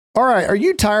All right. Are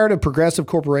you tired of progressive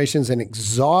corporations and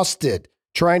exhausted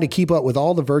trying to keep up with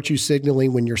all the virtue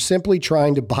signaling when you're simply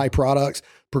trying to buy products?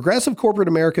 Progressive corporate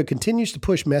America continues to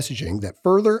push messaging that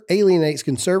further alienates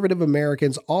conservative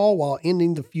Americans, all while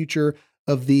ending the future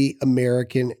of the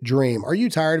American dream. Are you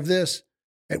tired of this?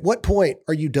 At what point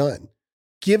are you done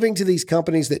giving to these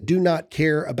companies that do not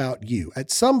care about you? At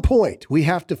some point, we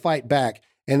have to fight back.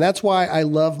 And that's why I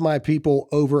love my people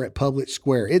over at Public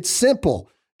Square. It's simple.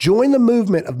 Join the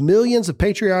movement of millions of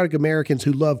patriotic Americans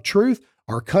who love truth,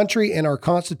 our country, and our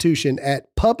Constitution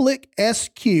at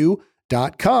publicsq.com.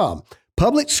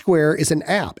 Public Square is an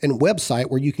app and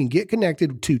website where you can get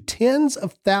connected to tens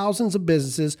of thousands of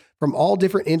businesses from all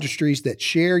different industries that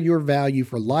share your value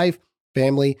for life,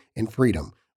 family, and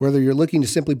freedom. Whether you're looking to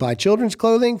simply buy children's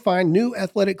clothing, find new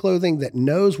athletic clothing that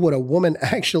knows what a woman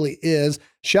actually is,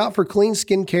 shop for clean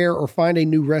skincare, or find a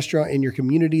new restaurant in your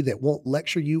community that won't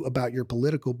lecture you about your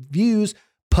political views,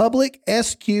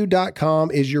 publicsq.com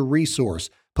is your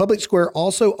resource. Public Square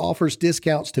also offers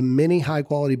discounts to many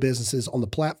high-quality businesses on the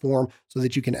platform so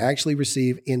that you can actually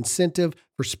receive incentive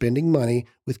for spending money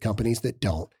with companies that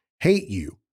don't hate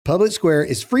you. Public Square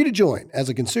is free to join as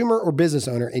a consumer or business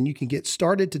owner, and you can get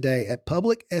started today at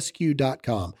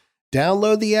publicsq.com.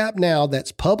 Download the app now.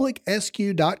 That's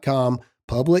publicsq.com,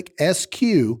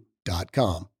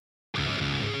 publicsq.com.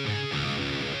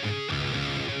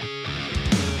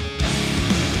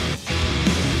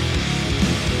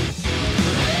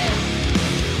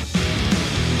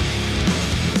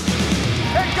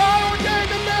 And God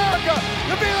ordained America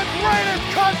to be the greatest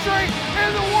country in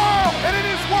the world, and it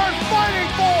is worth fighting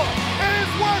for. It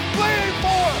is worth bleeding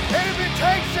for, and if it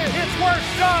takes it, it's worth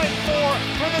dying for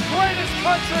the greatest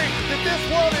country that this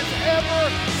world has ever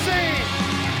seen.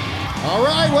 All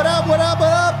right, what up,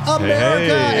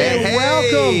 America, and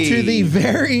welcome to the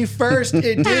very first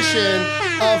edition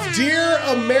of Dear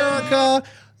America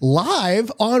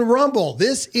live on Rumble.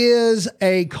 This is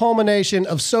a culmination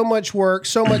of so much work,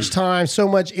 so much time, so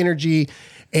much energy,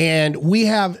 and we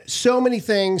have so many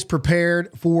things prepared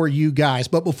for you guys.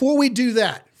 But before we do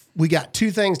that, we got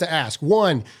two things to ask.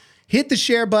 One, hit the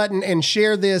share button and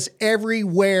share this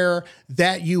everywhere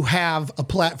that you have a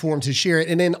platform to share it.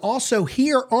 And then also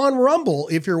here on Rumble,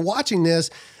 if you're watching this,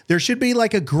 there should be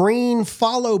like a green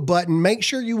follow button. Make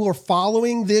sure you are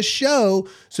following this show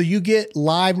so you get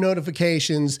live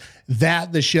notifications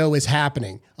that the show is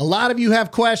happening. A lot of you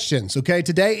have questions, okay?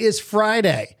 Today is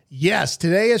Friday. Yes,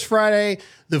 today is Friday.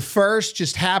 The first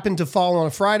just happened to fall on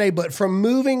a Friday, but from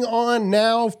moving on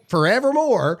now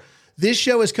forevermore, this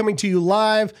show is coming to you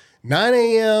live 9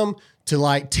 a.m. to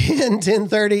like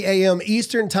 10:30 a.m.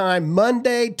 Eastern time,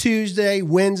 Monday, Tuesday,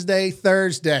 Wednesday,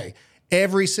 Thursday.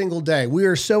 Every single day. We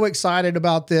are so excited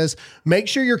about this. Make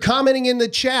sure you're commenting in the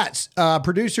chats.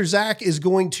 Producer Zach is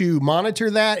going to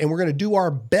monitor that, and we're going to do our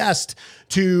best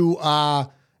to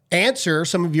answer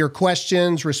some of your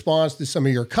questions, response to some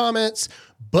of your comments.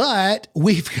 But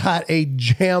we've got a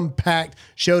jam-packed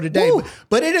show today.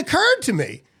 But it occurred to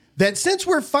me that since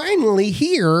we're finally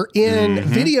here in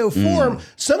video form,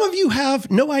 some of you have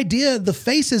no idea the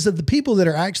faces of the people that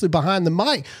are actually behind the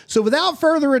mic. So without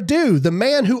further ado, the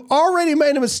man who already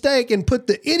made a mistake and put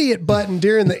the idiot button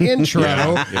during the intro,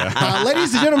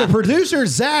 ladies and gentlemen, producer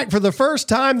Zach, for the first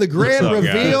time, the grand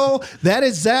reveal. Guys? That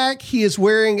is Zach. He is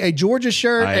wearing a Georgia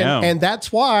shirt, and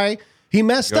that's why he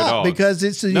messed up because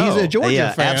he's a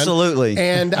Georgia fan. Absolutely.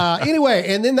 And anyway,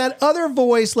 and then that other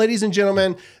voice, ladies and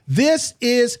gentlemen, this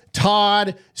is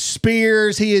Todd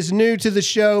Spears. He is new to the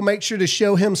show. Make sure to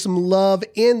show him some love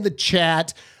in the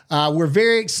chat. We're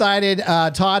very excited.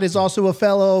 Todd is also a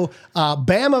fellow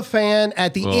Bama fan.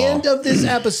 At the end of this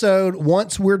episode,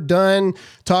 once we're done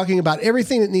talking about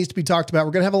everything that needs to be talked about,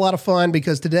 we're going to have a lot of fun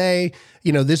because today,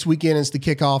 this weekend is the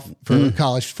kickoff for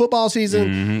college football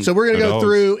season. So we're going to go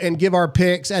through and give our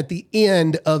picks at the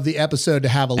end of the episode to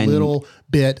have a little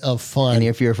bit of fun. And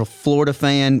if you're a Florida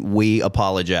fan, we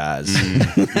apologize.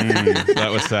 That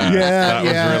was sad. That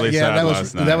was really sad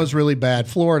last night. That was really bad.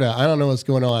 Florida, I don't know what's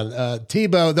going on.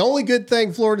 Tebow, the only good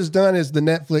thing Florida's done is the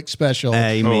Netflix special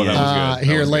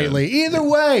here lately. Good. Either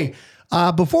way,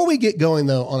 before we get going,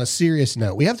 though, on a serious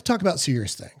note, we have to talk about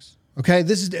serious things. Okay,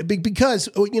 this is because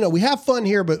we have fun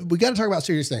here, but we got to talk about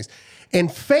serious things.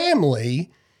 And family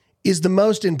is the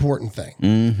most important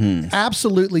thing.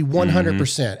 Absolutely,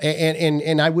 100%.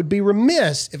 And I would be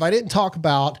remiss if I didn't talk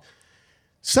about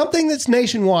something that's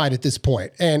nationwide at this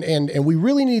point, and we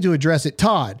really need to address it.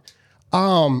 Todd,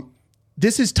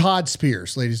 this is Todd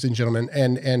Spears, ladies and gentlemen,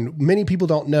 and many people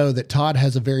don't know that Todd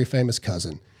has a very famous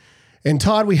cousin. And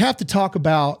Todd, we have to talk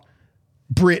about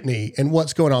Brittany and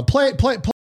what's going on. Play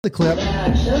the clip.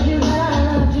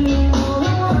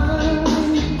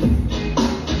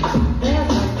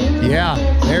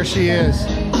 There she is.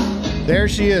 There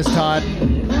she is, Todd.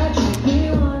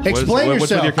 Explain yourself.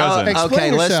 What's with your cousin? Explain Okay,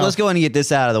 yourself. let's go ahead and get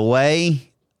this out of the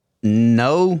way.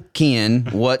 No kin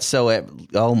whatsoever.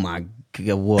 Oh my God.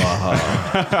 Whoa.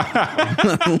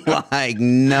 Like,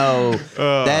 no.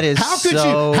 That is How could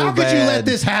so you bad. let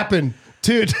this happen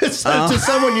to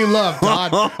someone you love,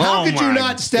 Todd? How could you my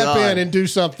not step God. in and do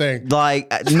something?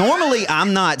 Like, normally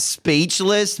I'm not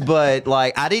speechless, but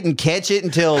like I didn't catch it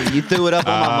until you threw it up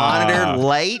on my monitor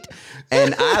late.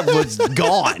 And I was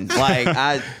gone.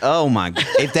 Like, oh my,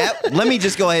 let me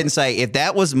just go ahead and say, if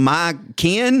that was my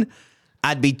kin,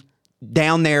 I'd be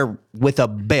down there with a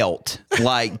belt,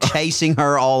 like chasing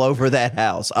her all over that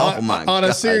house. Oh my God. On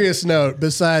a serious note,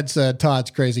 besides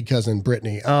Todd's crazy cousin,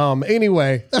 Brittany,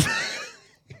 anyway,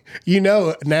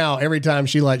 now every time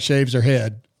she like shaves her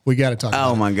head, we got to talk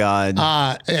about Oh my God.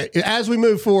 as we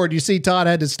move forward, you see Todd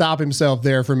had to stop himself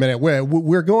there for a minute.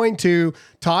 We're going to,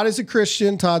 Todd is a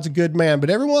Christian, Todd's a good man,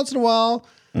 but every once in a while,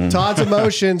 Todd's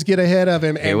emotions get ahead of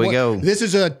him. Here we go. This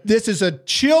is a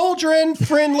children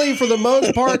friendly, for the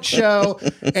most part, show.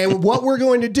 And what we're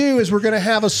going to do is we're going to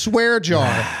have a swear jar.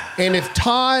 And if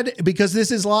Todd, because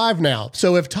this is live now,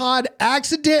 so if Todd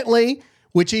accidentally,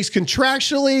 which he's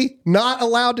contractually not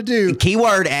allowed to do,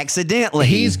 Keyword accidentally.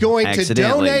 he's going to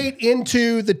donate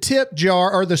into the tip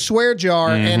jar or the swear jar.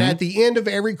 And at the end of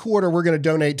every quarter, we're going to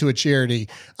donate to a charity.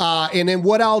 And then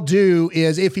what I'll do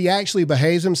is, if he actually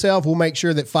behaves himself, we'll make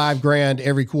sure that $5,000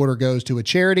 every quarter goes to a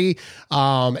charity.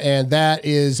 And that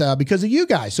is because of you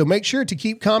guys. So make sure to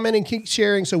keep commenting, keep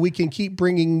sharing, so we can keep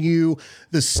bringing you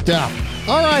the stuff.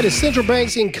 All right. As central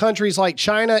banks in countries like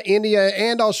China, India,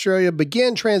 and Australia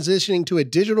begin transitioning to a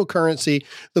digital currency,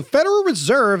 the Federal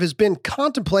Reserve has been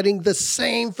contemplating the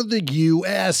same for the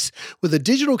U.S. With a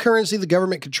digital currency, the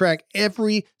government could track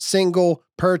every single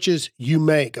purchase you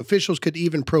make. Officials could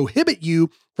even prohibit you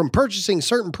from purchasing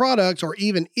certain products, or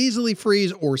even easily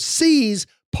freeze or seize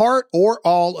part or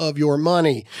all of your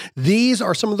money. These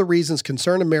are some of the reasons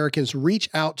concerned Americans reach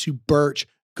out to Birch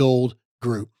Gold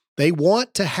Group. They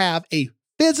want to have a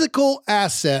physical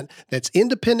asset that's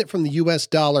independent from the U.S.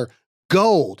 dollar,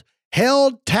 gold,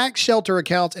 held tax shelter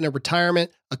accounts, and a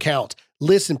retirement account.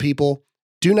 Listen, people,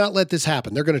 do not let this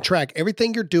happen. They're going to track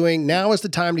everything you're doing. Now is the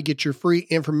time to get your free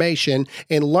information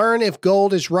and learn if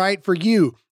gold is right for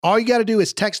you. All you got to do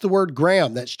is text the word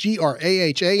Graham, that's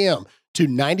GRAHAM, to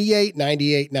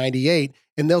 989898,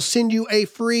 and they'll send you a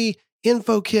free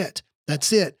info kit.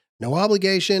 That's it. No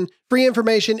obligation. Free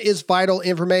information is vital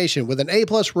information. With an A+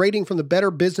 rating from the Better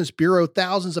Business Bureau,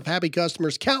 thousands of happy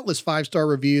customers, countless 5-star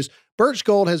reviews, Birch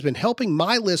Gold has been helping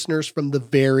my listeners from the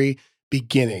very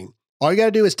beginning. All you got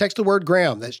to do is text the word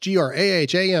Graham, that's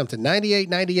GRAHAM, to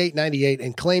 989898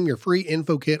 and claim your free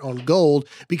info kit on gold,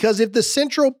 because if the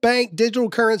central bank digital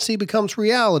currency becomes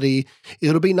reality,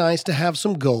 it'll be nice to have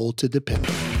some gold to depend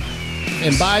on.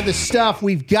 And by the stuff,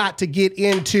 we've got to get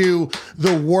into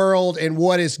the world and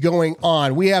what is going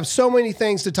on. We have so many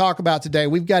things to talk about today.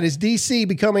 We've got, is DC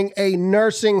becoming a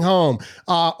nursing home?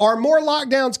 Are more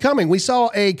lockdowns coming? We saw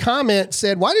a comment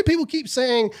said, why do people keep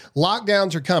saying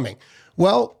lockdowns are coming?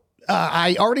 Well,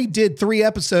 I already did 3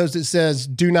 episodes that says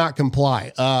do not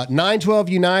comply. 912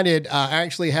 United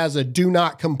actually has a do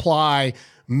not comply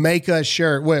make us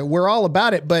shirt. We're all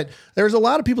about it, but there's a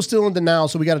lot of people still in denial,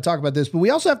 so we got to talk about this. But we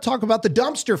also have to talk about the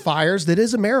dumpster fires that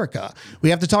is America.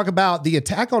 We have to talk about the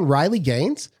attack on Riley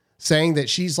Gaines, saying that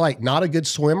she's like not a good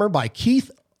swimmer, by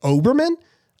Keith Olbermann,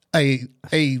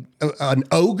 an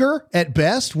ogre at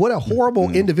best. What a horrible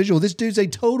individual. This dude's a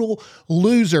total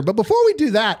loser. But before we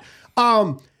do that,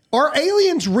 are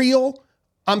aliens real?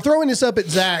 I'm throwing this up at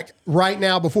Zach right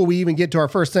now before we even get to our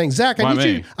first thing. Zach, I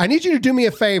need you to do me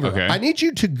a favor. Okay. I need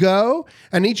you to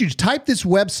type this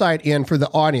website in for the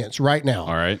audience right now.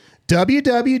 All right.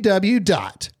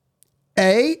 www.aaro.mil.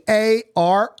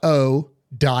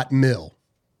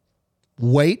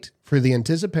 Wait for the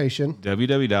anticipation.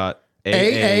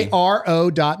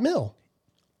 www.aaro.mil.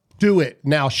 Do it.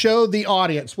 Now show the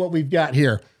audience what we've got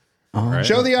here. All right.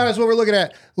 Show the audience what we're looking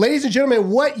at. Ladies and gentlemen,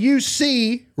 what you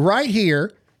see right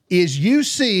here is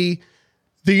the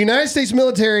United States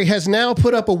military has now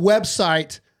put up a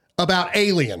website about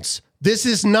aliens. This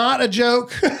is not a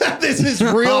joke. This is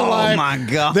real life. Oh my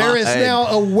God. There is now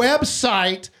a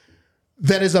website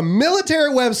that is a military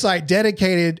website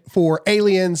dedicated for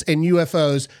aliens and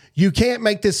UFOs. You can't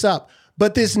make this up.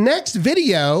 But this next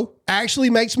video actually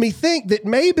makes me think that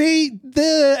maybe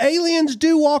the aliens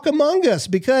do walk among us,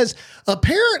 because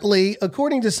apparently,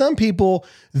 according to some people,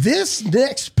 this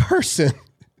next person,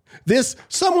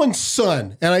 someone's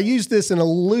son, and I use this in a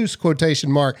loose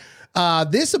quotation mark,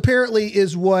 This apparently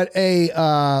is what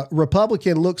a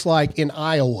Republican looks like in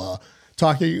Iowa,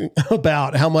 talking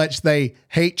about how much they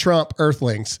hate Trump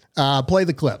Earthlings. Play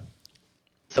the clip.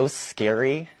 So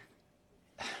scary.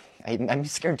 I'm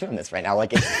scared doing this right now.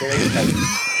 Like, it's scary because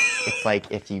it's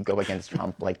like if you go against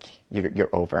Trump, like you're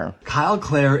over. Kyle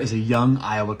Clare is a young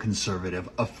Iowa conservative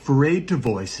afraid to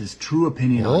voice his true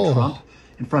opinion on Trump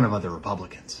in front of other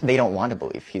Republicans. They don't want to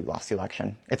believe he lost the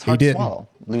election. It's hard to swallow.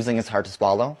 Losing is hard to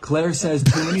swallow. Clare says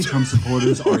too many Trump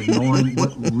supporters are ignoring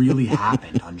what really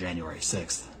happened on January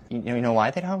 6th. You know why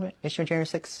they don't have an issue on January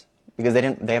 6th? Because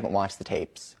they haven't watched the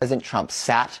tapes. President Trump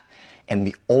sat in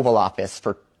the Oval Office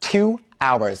for 2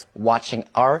 hours watching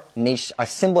our nation, a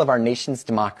symbol of our nation's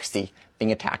democracy,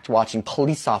 being attacked, watching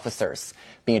police officers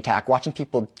being attacked, watching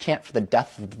people chant for the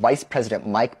death of Vice President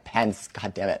Mike Pence.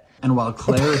 God damn it. And while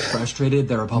Clare is frustrated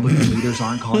that Republican leaders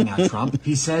aren't calling out Trump,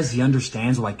 he says he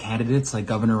understands why candidates like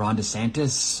Governor Ron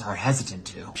DeSantis are hesitant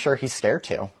to. I'm sure he's scared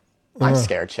too. I'm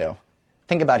scared too.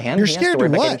 Think about him. You're he has scared to worry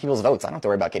to about what? getting people's votes. I don't have to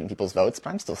worry about getting people's votes,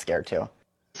 but I'm still scared too.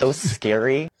 So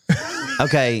scary.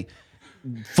 Okay,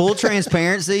 full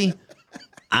transparency.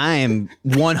 I am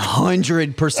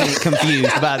 100%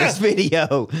 confused by this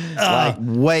video. Like,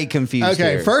 way confused.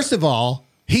 Okay, here. first of all,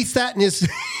 he sat in his.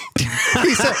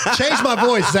 He said, "Change my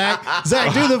voice, Zach.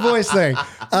 Zach, do the voice thing."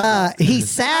 He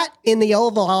sat in the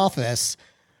Oval Office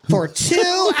for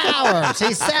 2 hours.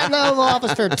 He sat in the Oval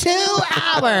Office for 2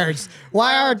 hours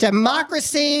while our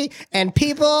democracy and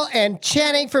people and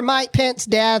chanting for Mike Pence's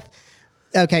death.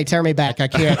 Okay, turn me back. I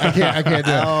can't do it.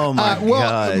 Oh my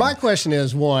God. My question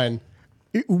is, one,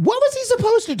 what was he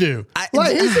supposed to do?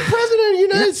 He's the president of the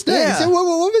United States. Yeah. So what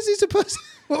was he supposed?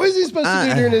 What was he supposed to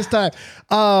do during this time?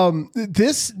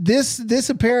 This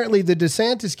apparently the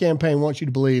DeSantis campaign wants you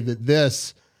to believe that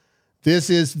this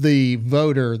is the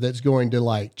voter that's going to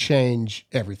like change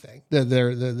everything.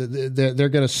 They're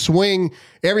going to swing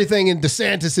everything in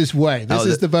DeSantis's way. This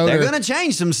is the voter. They're going to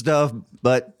change some stuff,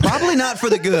 but probably not for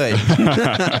the good.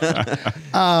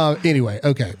 Anyway,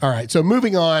 okay, all right. So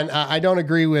moving on, I don't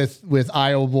agree with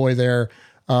Iowa boy there.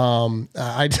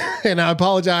 I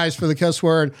apologize for the cuss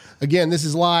word. Again, this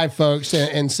is live, folks,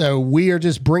 and so we are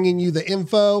just bringing you the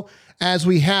info as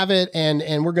we have it,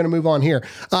 and we're going to move on here.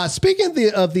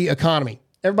 Speaking of the economy,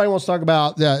 everybody wants to talk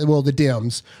about the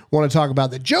Dems want to talk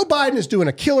about that. Joe Biden is doing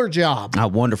a killer job.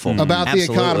 Wonderful About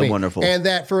Absolutely the economy, wonderful, and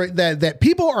that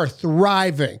people are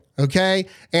thriving. Okay,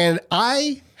 and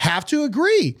I have to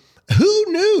agree. Who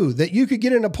knew that you could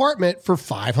get an apartment for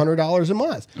 $500 a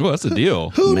month? Well, that's a deal.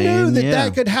 Who knew that yeah.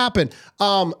 that could happen?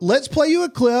 Let's play you a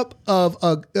clip of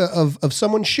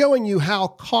someone showing you how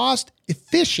cost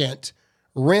efficient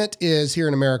rent is here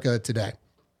in America today.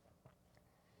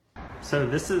 So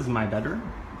this is my bedroom.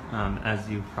 As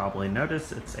you probably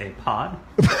noticed, it's a pod.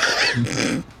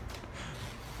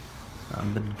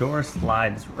 The door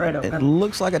slides right It open.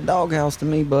 looks like a doghouse to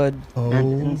me, bud.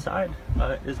 And inside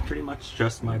is pretty much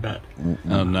just my bed.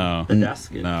 Oh no. The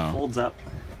desk, it No. folds up.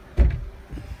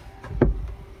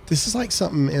 This is like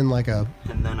something in like a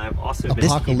And then I've also been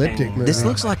Apocalyptic keeping movie. This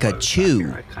looks my like a clothes back chew.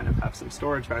 here. I kind of have some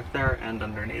storage back there and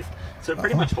underneath. So it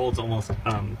pretty much holds almost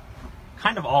kind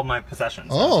of all my possessions.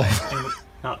 Oh. I do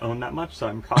not own that much, so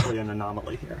I'm probably an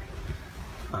anomaly here.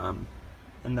 And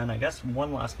then I guess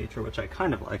one last feature, which I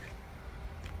kind of like,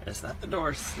 is that the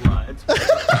door slides.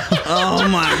 Oh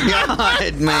my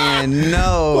God, man,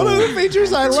 no. one of the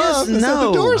features I love is that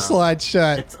the no. door slides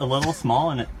shut. It's a little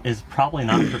small, and it is probably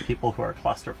not for people who are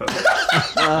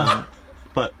claustrophobic.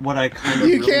 But what I kind of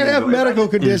You really can't have enjoy medical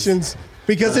about it is, conditions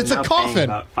because it's a now paying coffin.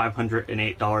 About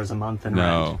 $508 a month in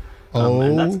No. rent.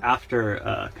 And that's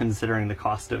after considering the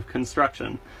cost of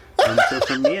construction. So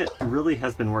for me, it really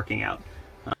has been working out.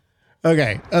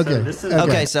 Okay. So this is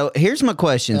Okay, so here's my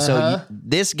question. So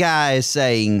this guy is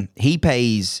saying he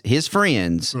pays his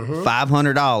friends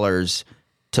 $500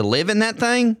 to live in that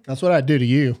thing. That's what I'd do to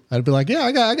you. I'd be like, yeah,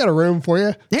 I got a room for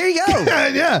you. There you go.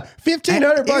 Yeah, $1,500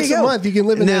 There bucks you a go. month. You can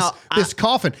live in Now, this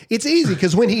coffin. It's easy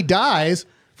because when he dies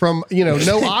from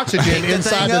no oxygen Pick the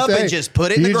inside thing the up thing, and just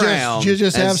put it in the ground. You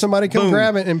just have That's- somebody come boom.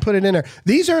 grab it and put it in there.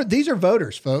 These are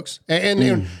voters, folks.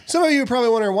 And some of you are probably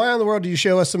wondering, why in the world do you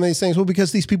show us some of these things? Well,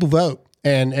 because these people vote.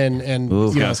 And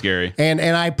It's kind of scary. And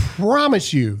I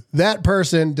promise you, that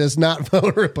person does not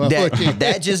vote Republican.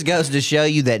 That just goes to show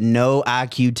you that no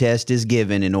IQ test is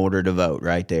given in order to vote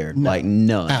right there. Like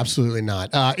none. Absolutely not.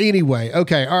 Anyway,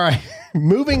 okay, all right.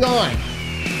 Moving on.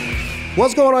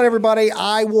 What's going on, everybody?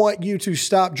 I want you to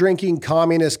stop drinking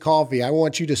communist coffee. I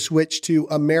want you to switch to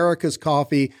America's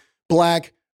Coffee,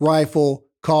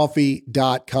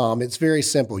 blackriflecoffee.com. It's very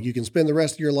simple. You can spend the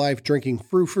rest of your life drinking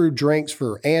frou-frou drinks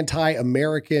for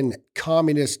anti-American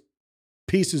communist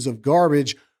pieces of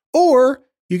garbage, or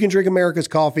you can drink America's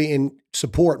coffee and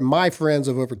support my friends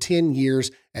of over 10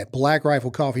 years at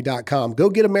blackriflecoffee.com. Go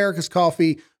get America's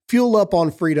coffee, fuel up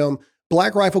on freedom,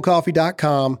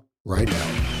 blackriflecoffee.com right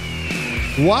now.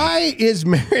 Why is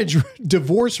marriage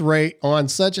divorce rate on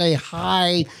such a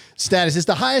high status? It's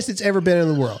the highest it's ever been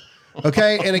in the world.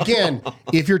 Okay. And again,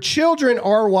 if your children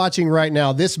are watching right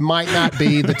now, this might not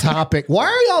be the topic. Why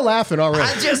are y'all laughing already?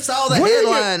 I just saw the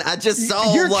headline. I just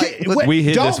saw we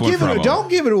hid this one from him. Don't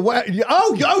give it away.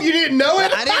 Oh, you didn't know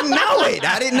it? I didn't know it.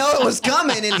 I didn't know it was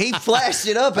coming, and he flashed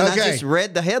it up, and I just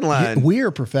read the headline. We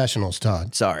are professionals,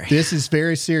 Todd. Sorry. This is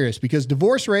very serious because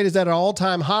divorce rate is at an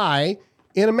all-time high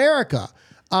in America.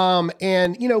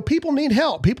 And people need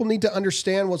help. People need to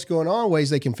understand what's going on, ways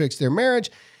they can fix their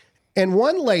marriage. And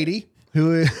one lady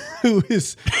who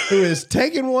is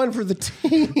taking one for the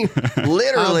team.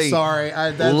 Literally. I'm sorry.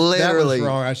 That was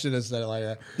wrong. I should have said it like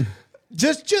that.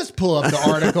 Just pull up the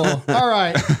article. All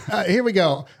right. Here we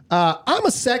go. I'm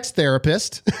a sex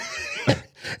therapist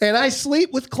and I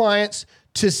sleep with clients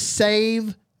to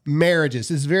save marriages.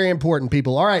 This is very important,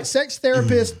 people. All right. Sex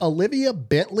therapist Olivia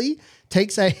Bentley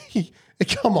takes a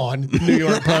come on, New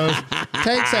York Post,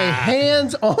 takes a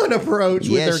hands-on approach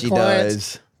with their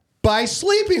clients by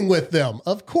sleeping with them.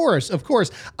 Of course.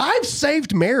 I've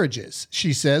saved marriages,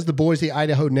 she says. The Boise,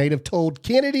 Idaho native told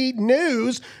Kennedy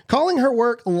News, calling her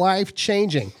work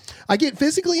life-changing. I get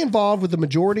physically involved with the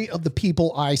majority of the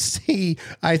people I see.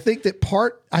 I think that's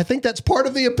part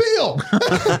of the appeal.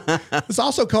 It's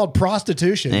also called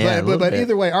prostitution. Yeah, but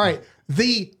either way, all right.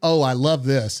 I love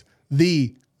this.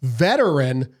 The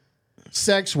veteran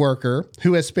sex worker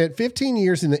who has spent 15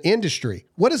 years in the industry.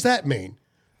 What does that mean?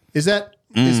 Is that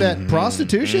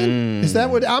prostitution? Is that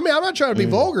what? I mean, I'm not trying to be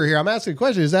vulgar here. I'm asking a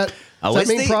question. Does that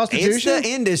mean prostitution? It's the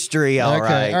industry, all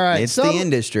right. It's the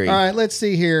industry. All right, let's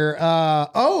see here.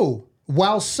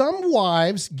 While some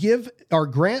wives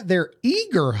grant their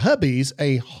eager hubbies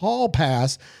a hall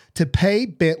pass to pay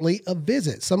Bentley a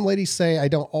visit. Some ladies say, I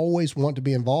don't always want to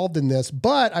be involved in this,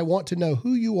 but I want to know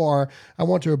who you are. I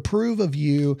want to approve of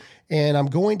you, and I'm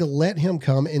going to let him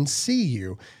come and see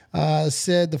you.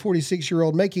 Said the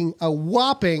 46-year-old, making a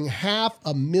whopping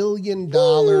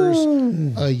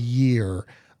 $500,000 a year.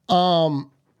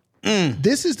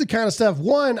 This is the kind of stuff,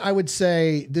 one, I would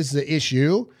say this is an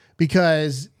issue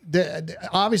because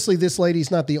obviously this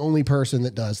lady's not the only person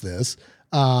that does this.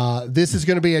 This is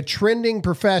going to be a trending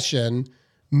profession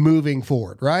moving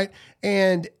forward, right?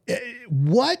 And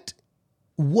what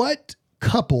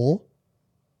couple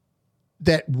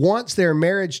that wants their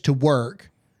marriage to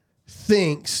work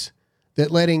thinks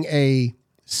that letting a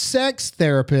sex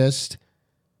therapist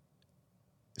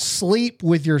sleep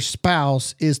with your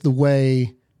spouse is the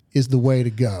way to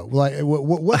go? Like,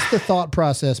 what's the thought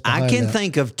process behind that? I can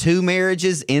think of 2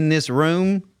 marriages in this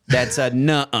room. That's a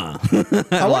nuh-uh.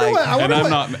 I'm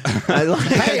not married.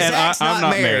 Zach's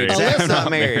not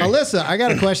married. Alyssa, I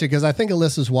got a question because I think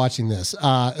Alyssa's watching this.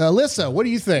 Alyssa, what do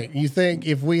you think? You think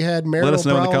if we had marital Let us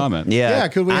know in the problems? comments. Yeah.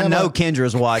 Could we I know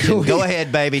Kendra's watching. Go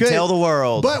ahead, baby. Tell the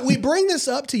world. But we bring this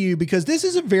up to you because this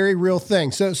is a very real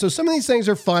thing. So some of these things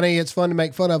are funny. It's fun to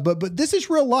make fun of. But this is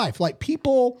real life. Like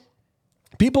people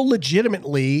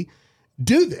legitimately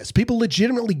do this. People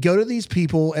legitimately go to these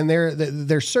people and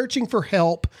they're searching for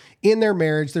help in their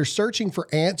marriage. They're searching for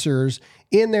answers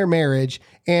in their marriage,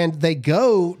 and they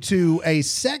go to a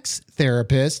sex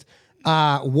therapist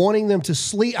wanting them to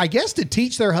sleep, I guess, to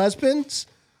teach their husbands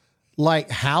like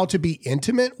how to be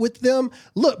intimate with them.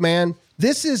 Look, man,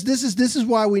 this is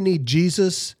why we need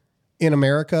Jesus in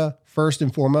America first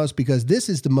and foremost, because this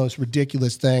is the most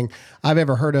ridiculous thing I've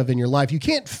ever heard of in your life. You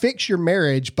can't fix your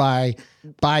marriage by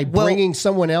bringing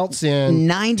someone else in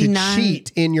to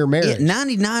cheat in your marriage.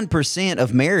 99%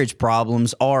 of marriage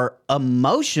problems are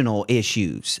emotional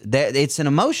issues. It's an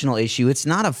emotional issue. It's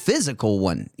not a physical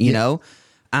one, you know?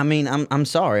 I mean, I'm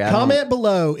sorry. Comment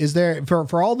below, is there,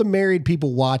 for all the married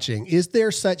people watching, is there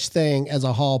such thing as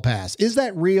a hall pass? Is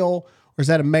that real? Or is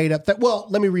that a made up thing? Well,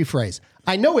 let me rephrase.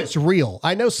 I know it's real.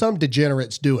 I know some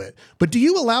degenerates do it. But do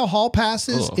you allow hall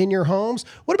passes in your homes?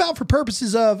 What about for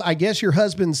purposes of, I guess your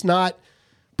husband's not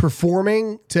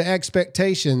performing to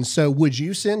expectations, so would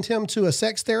you send him to a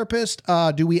sex therapist?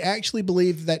 Do we actually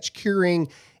believe that's curing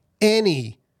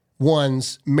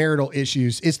anyone's marital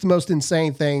issues? It's the most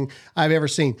insane thing I've ever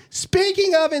seen.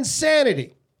 Speaking of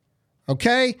insanity,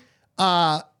 okay?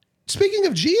 Speaking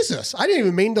of Jesus, I didn't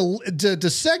even mean to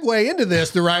segue into this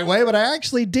the right way, but I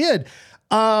actually did.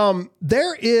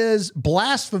 There is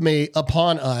blasphemy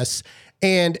upon us,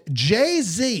 and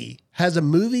Jay-Z has a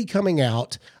movie coming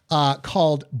out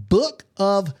called Book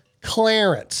of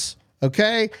Clarence.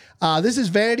 Okay, this is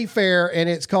Vanity Fair, and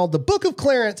it's called "The Book of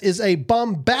Clarence is a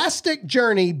bombastic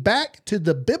journey back to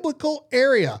the biblical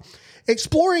area,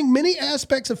 exploring many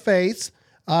aspects of faith."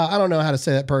 I don't know how to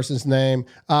say that person's name.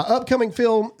 Upcoming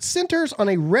film centers on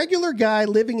a regular guy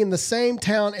living in the same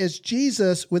town as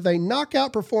Jesus with a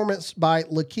knockout performance by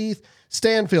Lakeith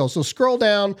Stanfield. So scroll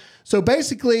down. So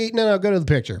basically, no, go to the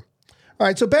picture. All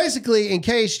right, so basically, in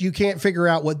case you can't figure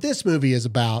out what this movie is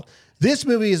about, this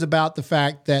movie is about the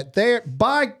fact that there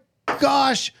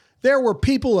were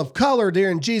people of color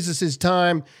during Jesus's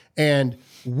time, and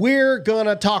we're going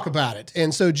to talk about it.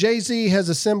 And so Jay-Z has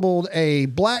assembled a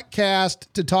black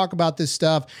cast to talk about this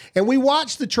stuff, and we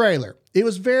watched the trailer. It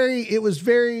was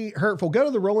very hurtful. Go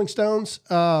to the Rolling Stones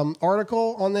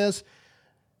article on this.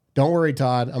 Don't worry,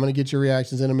 Todd. I'm going to get your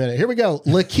reactions in a minute. Here we go.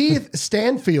 Lakeith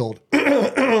Stanfield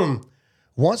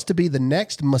wants to be the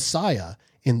next Messiah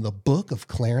in the Book of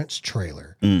Clarence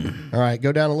trailer. All right,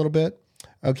 go down a little bit.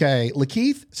 Okay,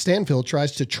 Lakeith Stanfield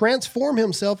tries to transform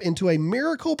himself into a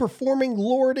miracle-performing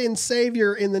Lord and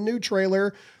Savior in the new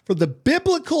trailer for the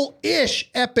biblical-ish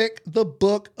epic, The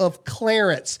Book of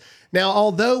Clarence. Now,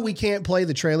 although we can't play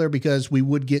the trailer because we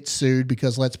would get sued,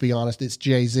 because let's be honest, it's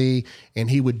Jay-Z, and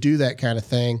he would do that kind of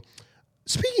thing.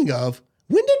 Speaking of,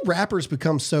 when did rappers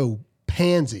become so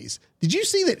pansies? Did you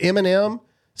see that Eminem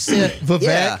sent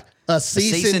Vivek a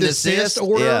cease and desist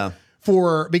order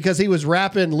because he was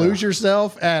rapping "Lose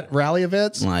Yourself" at rally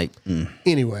events?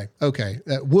 Anyway, okay.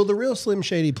 Will the real Slim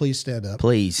Shady please stand up?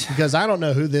 Please. Because I don't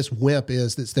know who this wimp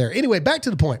is that's there. Anyway, back to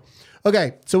the point.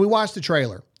 Okay, so we watched the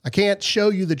trailer. I can't show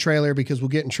you the trailer because we'll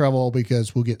get in trouble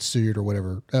because we'll get sued or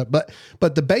whatever. But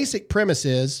the basic premise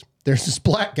is there's this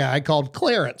black guy called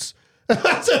Clarence.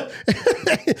 And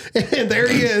there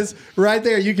he is right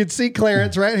there. You can see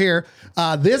Clarence right here.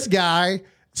 This guy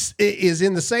is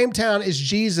in the same town as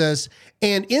Jesus.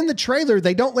 And in the trailer,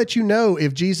 they don't let you know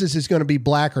if Jesus is going to be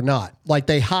black or not. Like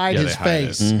they hide his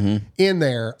face in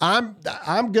there. I'll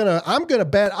bet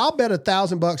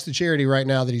 $1,000 to charity right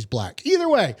now that he's black. Either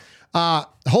way,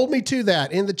 hold me to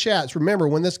that in the chats. Remember,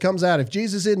 when this comes out, if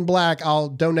Jesus isn't black, I'll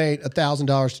donate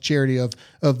 $1,000 to charity of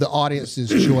the audience's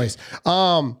choice.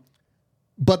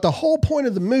 But the whole point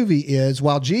of the movie is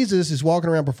while Jesus is walking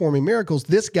around performing miracles,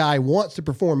 this guy wants to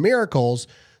perform miracles.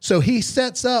 So he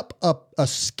sets up a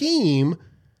scheme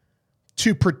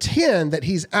to pretend that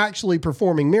he's actually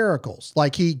performing miracles.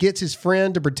 Like he gets his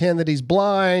friend to pretend that he's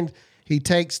blind. He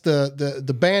takes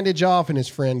the bandage off and his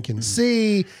friend can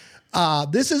see.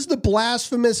 This is the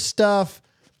blasphemous stuff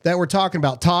that we're talking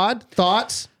about. Todd,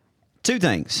 thoughts? Two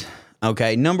things.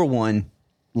 Okay, number one,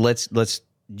 let's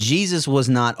Jesus was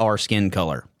not our skin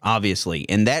color, obviously.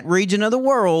 In that region of the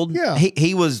world,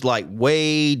 he was like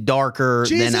way darker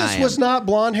than I am. Jesus was not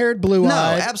blonde-haired, blue-eyed. No,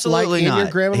 absolutely like not. In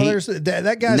your grandmother's,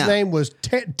 that guy's name was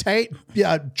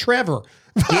Trevor.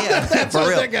 Yeah, that's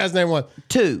what that guy's name was.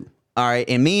 Two. All right,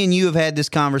 and me and you have had this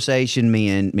conversation. Me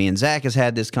and Zach has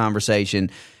had this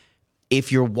conversation.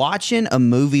 If you're watching a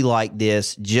movie like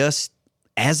this just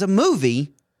as a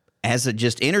movie, as a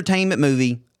just entertainment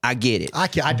movie, I get it. I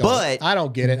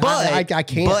don't get it. I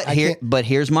can't. But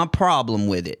here's my problem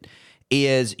with it: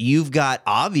 is you've got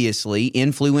obviously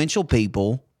influential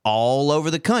people all over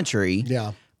the country,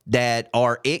 that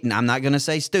are ignorant. I'm not going to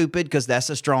say stupid because that's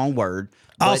a strong word.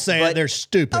 I'll say it. They're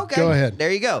stupid. Okay, go ahead.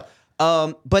 There you go.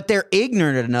 But they're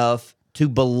ignorant enough to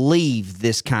believe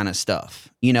this kind of stuff,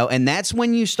 and that's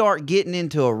when you start getting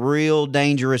into a real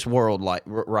dangerous world, like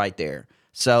right there.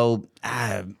 So,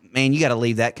 man, you got to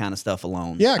leave that kind of stuff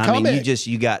alone. Yeah, comment.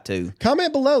 You got to.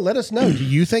 Comment below. Let us know. Do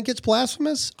you think it's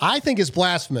blasphemous? I think it's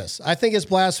blasphemous.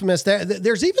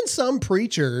 There's even some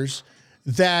preachers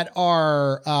that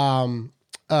are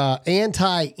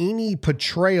anti any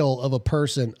portrayal of a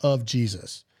person of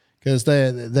Jesus, because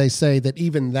they say that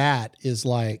even that is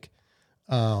like,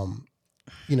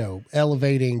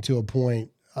 elevating to a point.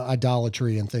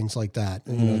 Idolatry and things like that,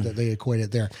 that they equate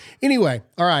it there. Anyway,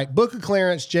 all right, Book of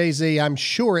Clarence, Jay-Z. I'm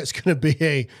sure it's going to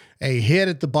be a hit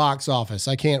at the box office.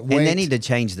 I can't wait. And they need to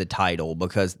change the title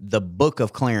because the Book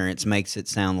of Clarence makes it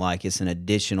sound like it's an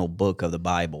additional book of the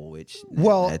Bible, which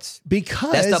that's the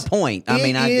point. I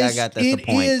got that's the point.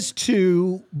 It is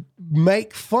to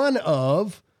make fun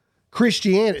of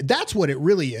Christianity. That's what it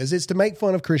really is. It's to make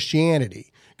fun of Christianity.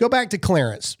 Go back to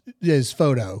Clarence's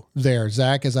photo there,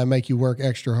 Zach, as I make you work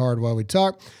extra hard while we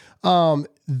talk.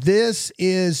 This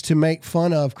is to make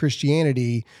fun of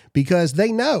Christianity because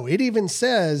they know it even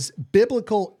says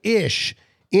biblical-ish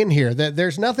in here, that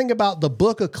there's nothing about the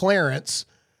Book of Clarence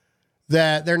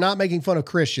that they're not making fun of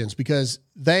Christians, because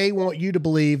they want you to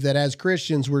believe that as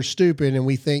Christians we're stupid and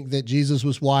we think that Jesus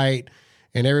was white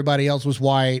and everybody else was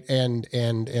white, and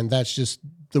that's just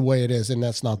the way it is, and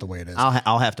that's not the way it is.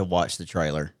 I'll have to watch the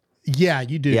trailer. Yeah,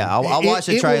 you do. Yeah, I'll watch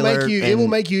the trailer. It will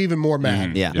make you even more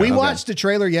mad. Yeah. We watched the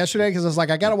trailer yesterday because I was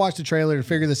like, I got to watch the trailer to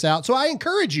figure this out. So I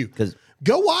encourage you,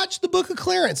 go watch the Book of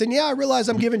Clarence. And yeah, I realize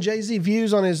I'm giving Jay-Z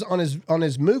views on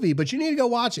his movie, but you need to go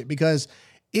watch it because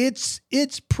it's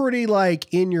pretty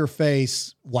like in your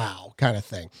face, wow kind of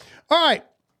thing. All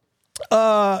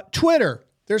right, Twitter.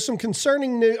 There's some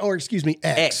concerning news, or excuse me,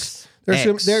 X.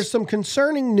 There's some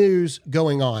concerning news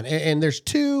going on, and there's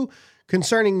two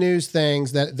concerning news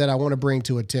things that I want to bring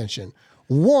to attention.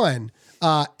 One,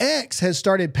 X has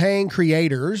started paying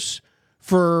creators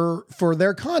for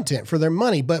their content, for their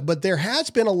money, but there has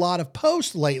been a lot of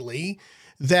posts lately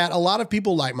that a lot of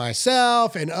people like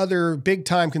myself and other big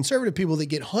time conservative people that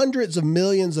get hundreds of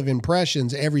millions of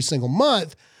impressions every single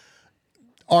month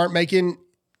aren't making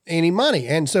any money.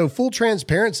 And so, full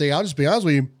transparency, I'll just be honest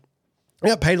with you, I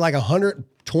got paid like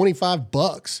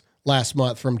 $125 last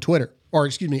month from Twitter. Or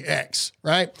excuse me, X,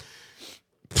 right?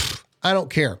 I don't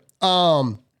care.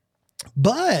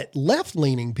 But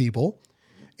left-leaning people,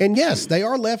 and yes, they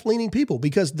are left-leaning people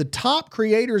because the top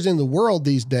creators in the world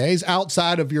these days,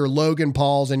 outside of your Logan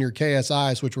Pauls and your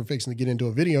KSIs, which we're fixing to get into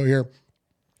a video here,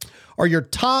 are your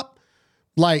top,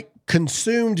 like,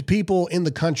 consumed people in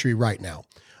the country right now.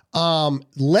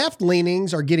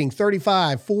 Left-leanings are getting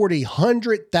 $35,000, $40,000,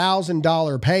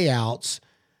 $100,000 payouts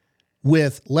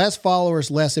with less followers,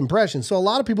 less impressions. So a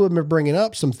lot of people have been bringing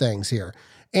up some things here.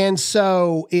 And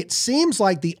so it seems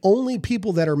like the only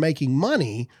people that are making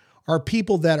money are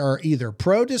people that are either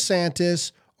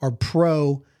pro-DeSantis or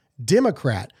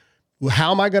pro-Democrat.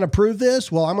 How am I going to prove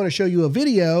this? Well, I'm going to show you a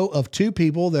video of two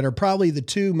people that are probably the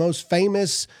two most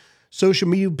famous social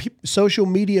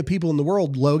media people in the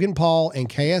world, Logan Paul and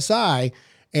KSI.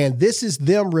 And this is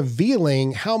them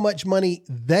revealing how much money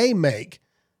they make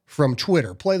from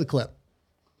Twitter. Play the clip.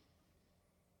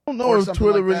 I don't know if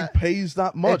Twitter really pays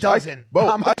that much. It doesn't.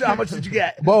 How much did you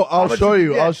get? Bro, I'll show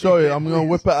you. I'm going to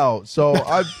whip it out. So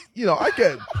I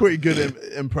get pretty good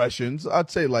impressions. I'd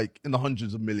say like in the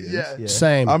hundreds of millions. Yeah.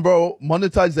 Same. And bro,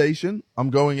 monetization, I'm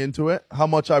going into it. How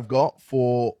much I've got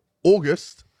for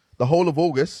August, the whole of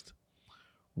August,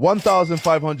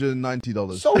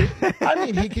 $1,590. So, I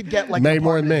mean, he could get like made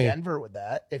more than me. Denver with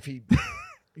that if he,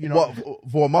 what,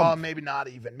 for a month? Maybe not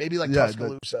even. Maybe like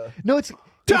Tuscaloosa. No, it's like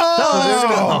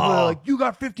you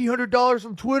got $1,500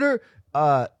 from Twitter,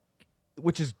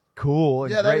 which is cool.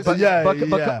 And great,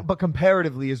 but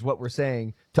comparatively is what we're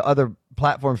saying to other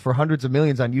platforms for hundreds of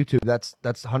millions on YouTube.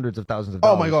 That's hundreds of thousands of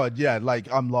dollars. Oh my God, yeah, like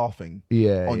I'm laughing. On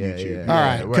YouTube. All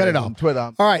right, cut it off.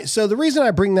 Twitter. All right, so the reason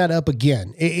I bring that up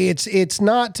again, it's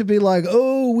not to be like,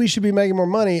 oh, we should be making more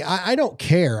money. I don't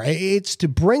care. It's to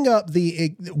bring up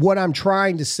what I'm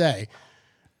trying to say.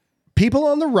 People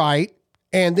on the right,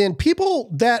 and then people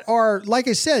that are, like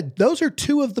I said, those are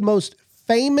two of the most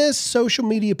famous social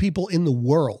media people in the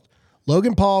world.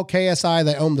 Logan Paul, KSI,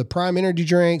 they own the Prime Energy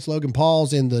drinks. Logan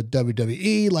Paul's in the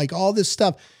WWE, like all this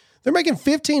stuff. They're making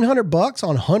 $1,500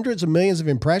 on hundreds of millions of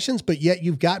impressions, but yet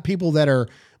you've got people that are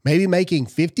maybe making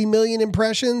 50 million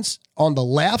impressions on the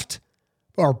left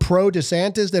or pro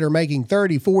DeSantis that are making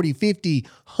 30, 40, 50,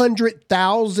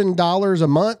 $100,000 a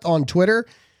month on Twitter.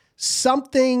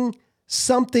 Something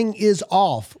is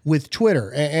off with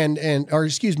Twitter or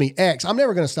excuse me, X. I'm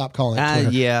never going to stop calling it Twitter.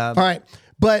 Yeah. All right.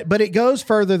 But it goes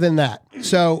further than that.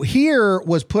 So here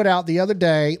was put out the other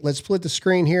day. Let's split the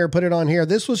screen here, put it on here.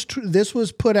 This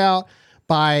was put out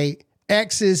by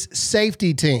X's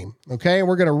safety team. Okay. And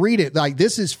we're going to read it. Like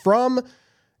this is from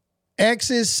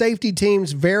X's safety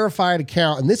team's verified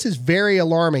account. And this is very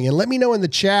alarming. And let me know in the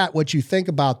chat what you think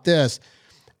about this.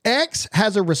 X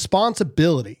has a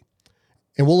responsibility.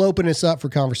 And we'll open this up for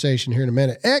conversation here in a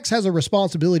minute. X has a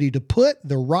responsibility to put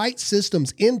the right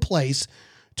systems in place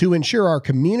to ensure our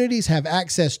communities have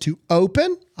access to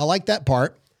open, I like that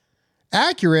part,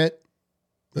 accurate,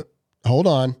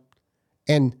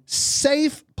 and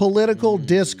safe political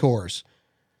discourse.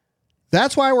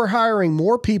 That's why we're hiring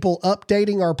more people,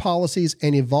 updating our policies,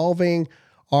 and evolving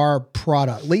our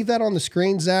product. Leave that on the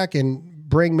screen, Zach, and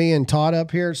bring me and Todd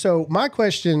up here. So my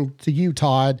question to you,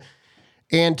 Todd,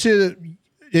 and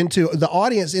into the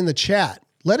audience in the chat,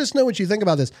 let us know what you think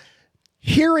about this.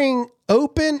 Hearing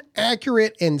open,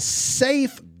 accurate, and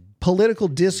safe political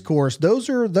discourse, those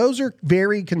are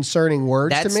very concerning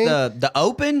words to me. The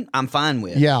open, I'm fine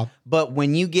with. Yeah. But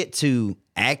when you get to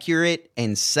accurate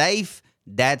and safe,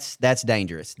 that's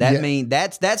dangerous.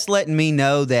 That's letting me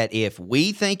know that if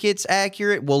we think it's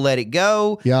accurate, we'll let it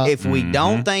go. Yeah. If we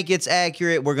don't think it's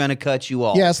accurate, we're going to cut you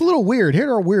off. Yeah, it's a little weird. Hit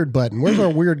our weird button. Where's our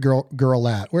weird girl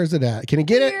at? Where's it at? Can you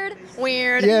get it?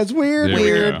 Weird. Yeah, it's weird. There we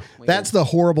Weird. go. That's the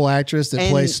horrible actress that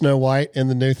plays Snow White in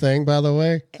the new thing, by the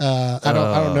way. I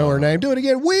don't know her name. Do it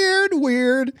again. Weird.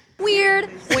 Weird.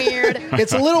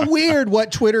 It's a little weird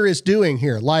what Twitter is doing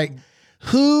here. Like,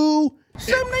 who...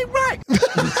 Something ain't right.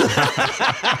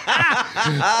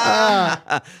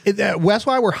 That's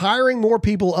why we're hiring more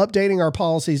people, updating our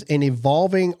policies, and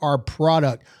evolving our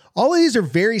product. All of these are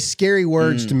very scary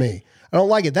words to me. I don't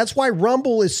like it. That's why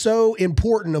Rumble is so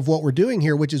important of what we're doing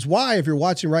here, which is why if you're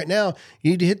watching right now,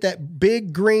 you need to hit that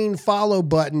big green follow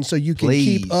button so you can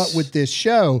keep up with this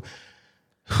show.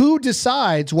 Who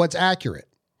decides what's accurate?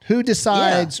 Who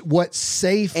decides what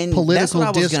safe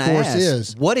political discourse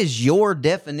is? What is your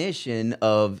definition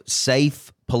of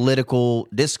safe political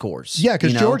discourse? Yeah,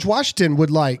 because George Washington would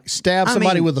stab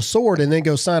somebody with a sword and then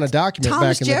go sign a document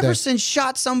Thomas back in the day. Jefferson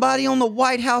shot somebody on the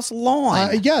White House lawn.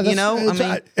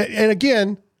 And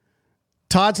again,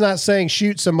 Todd's not saying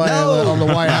shoot somebody on the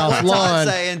White House lawn.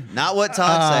 Not what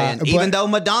Todd's saying. Even though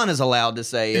Madonna's allowed to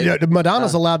say it.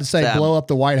 Madonna's allowed to say blow up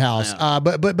the White House.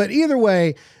 But either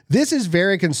way, this is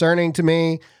very concerning to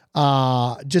me.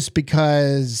 Just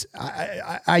because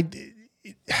I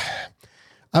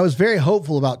was very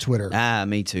hopeful about Twitter.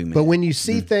 Me too, man. But when you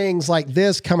see things like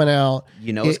this coming out,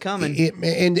 it's coming.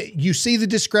 And you see the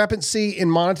discrepancy in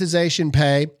monetization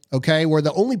pay, okay, where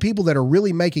the only people that are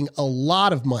really making a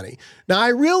lot of money. Now, I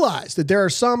realize that there are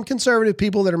some conservative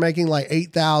people that are making like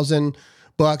 $8,000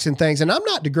 and things, and I'm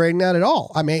not degrading that at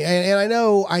all. I mean, and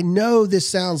I know this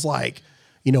sounds like,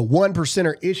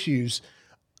 1%er issues,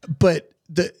 but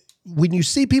when you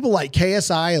see people like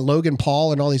KSI and Logan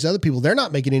Paul and all these other people, they're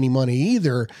not making any money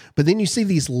either. But then you see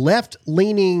these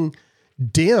left-leaning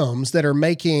Dems that are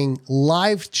making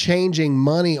life-changing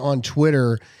money on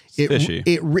Twitter.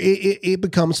 It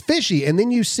becomes fishy. And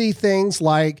then you see things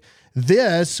like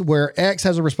this, where X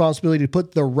has a responsibility to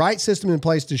put the right system in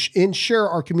place to ensure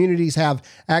our communities have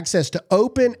access to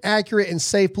open, accurate, and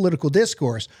safe political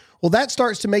discourse. Well, that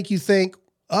starts to make you think,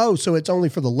 oh, so it's only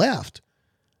for the left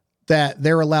that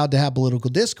they're allowed to have political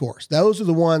discourse. Those are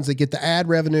the ones that get the ad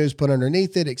revenues put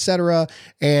underneath it, et cetera.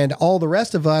 And all the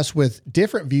rest of us with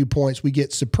different viewpoints, we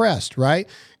get suppressed, right?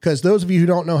 Because those of you who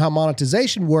don't know how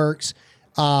monetization works,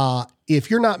 if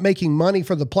you're not making money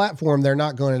for the platform, they're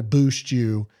not going to boost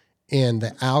you in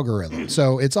the algorithm.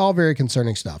 So it's all very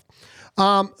concerning stuff.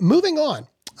 Moving on,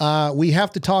 we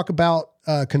have to talk about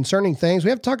concerning things. We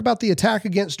have to talk about the attack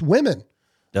against women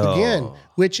again,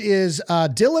 which is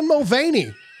Dylan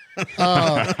Mulvaney.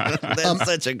 That's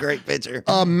such a great picture.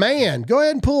 A man. Go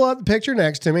ahead and pull up the picture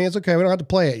next to me. It's okay. We don't have to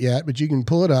play it yet, but you can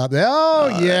pull it up. Oh,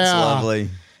 yeah. That's lovely.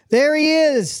 There he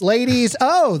is, ladies.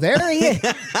 Oh, there he is.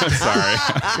 Sorry.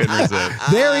 Couldn't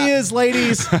resist. There he is,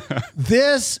 ladies.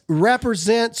 This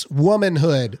represents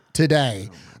womanhood today.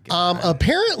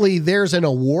 Apparently, there's an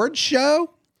award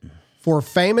show for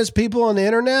famous people on the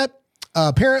internet.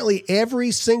 Apparently,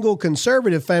 every single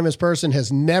conservative famous person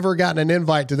has never gotten an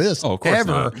invite to this. Oh, of course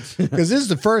ever. Because this is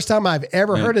the first time I've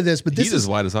ever heard of this. But this he's as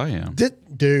white as I am.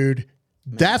 Dude,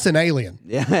 that's an alien.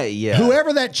 Yeah.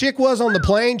 Whoever that chick was on the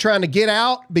plane trying to get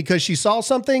out because she saw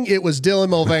something, it was Dylan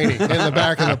Mulvaney in the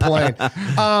back of the plane.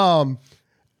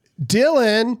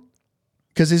 Dylan,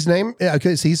 because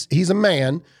he's a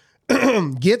man,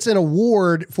 gets an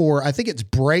award for, I think it's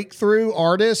Breakthrough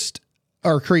Artist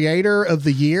or Creator of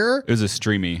the Year. It was a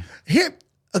streamy. Here,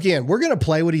 again, we're going to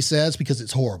play what he says because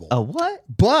it's horrible. A what?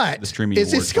 But the streamy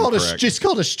it's called a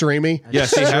streamy. Yeah,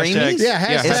 see, hashtags.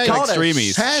 Yeah, it's called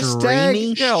streamies.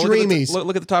 Hashtag streamies.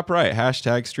 Look at the top right.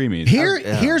 Hashtag streamies.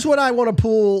 Here's what I want to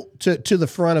pull to the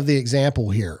front of the example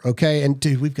here. Okay. And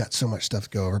dude, we've got so much stuff to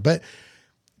go over, but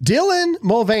Dylan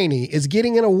Mulvaney is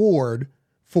getting an award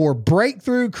for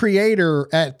Breakthrough Creator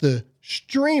at the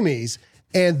Streamies.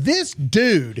 And this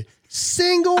dude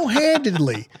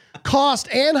single-handedly cost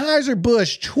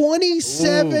Anheuser-Busch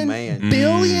 $27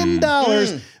 billion.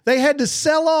 They had to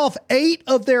sell off 8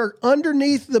 of their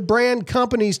underneath the brand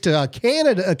companies to a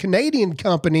Canadian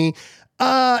company.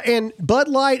 And Bud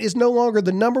Light is no longer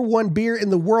the #1 beer in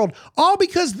the world, all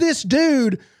because this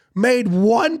dude made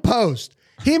one post.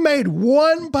 He made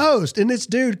one post, and this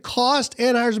dude cost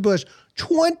Anheuser-Busch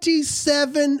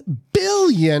 $27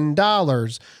 billion.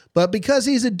 But because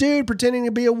he's a dude pretending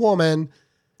to be a woman,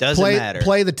 doesn't matter.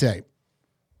 Play the tape.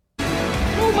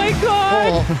 Oh my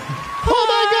God. Oh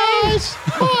my gosh.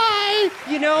 Hi.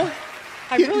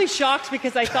 I'm really shocked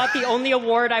because I thought the only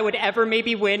award I would ever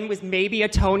maybe win was maybe a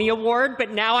Tony Award,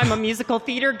 but now I'm a musical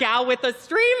theater gal with a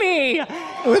streamy.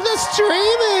 With a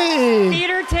streamy.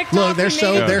 Theater TikTok. Look,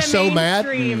 they're so mad.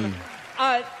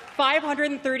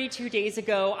 532 days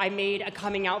ago, I made a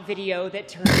coming out video that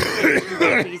turned into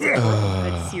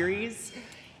a series.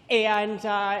 And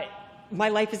my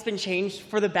life has been changed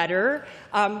for the better.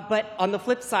 But on the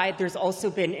flip side, there's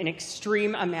also been an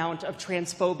extreme amount of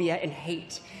transphobia and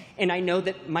hate. And I know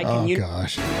that my community... Oh,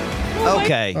 gosh.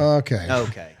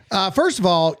 Okay. First of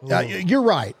all, you're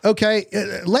right. Okay.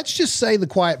 Let's just say the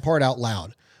quiet part out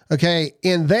loud. Okay.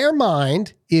 In their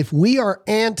mind, if we are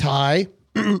anti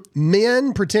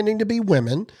men pretending to be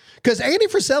women, because Andy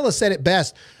Frisella said it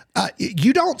best,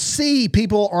 you don't see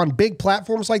people on big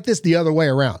platforms like this the other way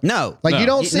around. No. You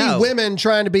don't see women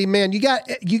trying to be men. You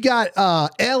got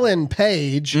Ellen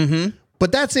Page,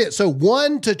 but that's it. So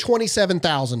 1 to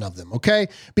 27,000 of them, okay?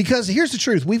 Because here's the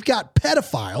truth. We've got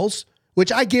pedophiles,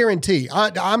 which I guarantee.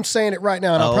 I'm saying it right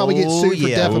now, and I'll probably get sued for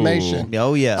defamation.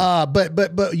 Oh, yeah.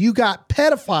 But you got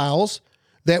pedophiles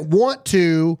that want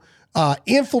to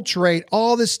infiltrate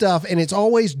all this stuff, and it's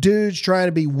always dudes trying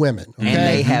to be women. Okay? And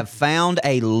they have found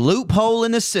a loophole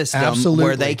in the system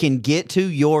where they can get to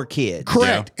your kids.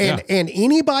 Correct. And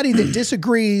anybody that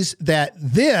disagrees that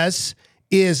this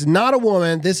is not a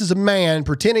woman, this is a man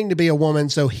pretending to be a woman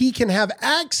so he can have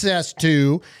access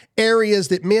to areas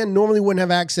that men normally wouldn't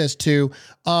have access to,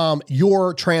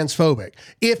 you're transphobic.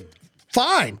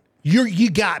 Fine, you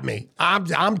got me. I'm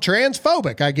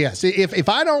transphobic, I guess. If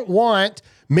I don't want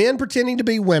men pretending to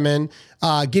be women,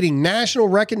 getting national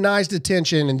recognized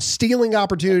attention and stealing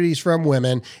opportunities from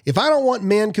women, if I don't want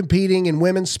men competing in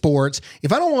women's sports,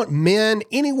 if I don't want men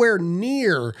anywhere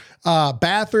near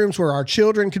bathrooms where our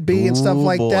children could be and stuff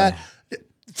like that,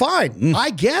 fine.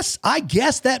 I guess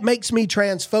that makes me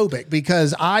transphobic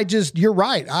because you're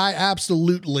right. I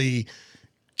absolutely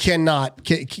cannot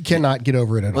get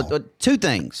over it at all. Two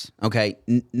things. Okay.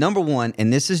 Number one,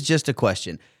 and this is just a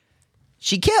question.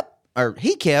 He kept, or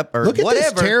look at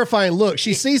whatever. this terrifying look.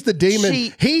 She sees the demon.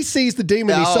 He sees the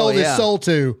demon he sold his soul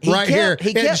to here.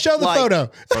 And show the photo.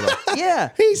 Yeah.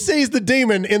 He sees the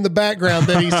demon in the background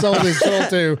that he sold his soul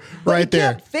to right there.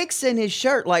 He kept fixing his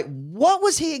shirt. Like, what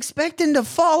was he expecting to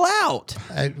fall out?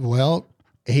 I'm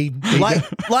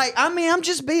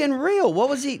just being real. What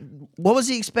was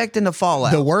he expecting to fall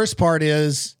out? The worst part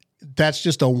is that's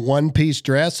just a one-piece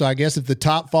dress. So I guess if the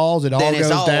top falls, it all goes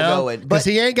down. Because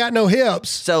he ain't got no hips.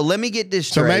 So let me get this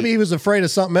straight. So maybe he was afraid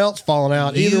of something else falling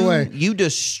out. Either way. You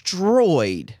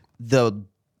destroyed the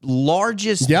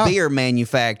largest beer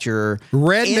manufacturer.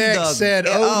 Redneck said,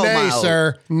 nay,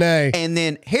 sir. Nay. And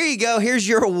then here you go. Here's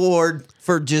your award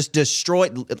for just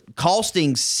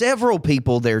costing several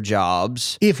people their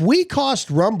jobs. If we cost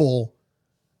Rumble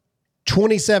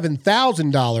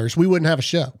 $27,000, we wouldn't have a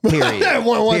show. Period.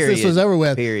 Once this was over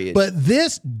with. Period. But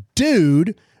this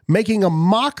dude making a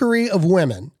mockery of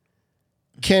women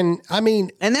and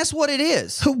that's what it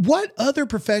is. What other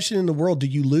profession in the world do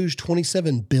you lose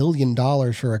 $27 billion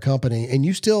for a company and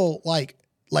you still like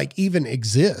even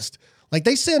exist? Like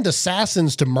they send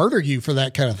assassins to murder you for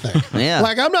that kind of thing. Yeah.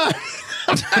 Like I'm not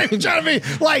even trying to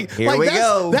be like, Here we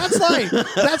go.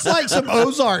 That's like some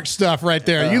Ozark stuff right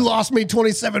there. You lost me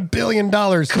 $27 billion.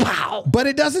 Wow. But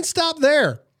it doesn't stop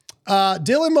there.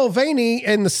 Dylan Mulvaney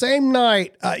in the same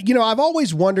night, I've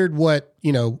always wondered what,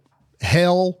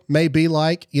 hell may be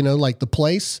like, like the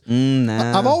place.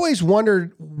 Nah. I've always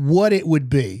wondered what it would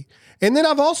be. And then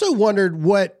I've also wondered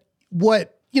what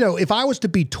if I was to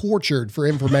be tortured for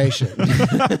information,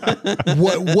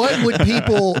 what would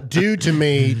people do to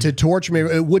me to torture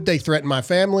me? Would they threaten my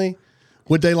family?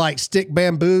 Would they stick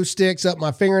bamboo sticks up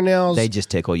my fingernails? They just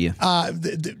tickle you.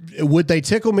 Would they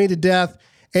tickle me to death?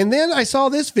 And then I saw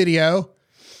this video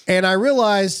and I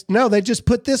realized, no, they just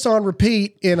put this on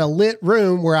repeat in a lit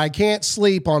room where I can't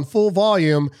sleep on full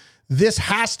volume. This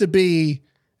has to be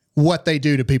what they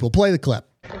do to people. Play the clip.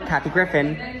 Kathy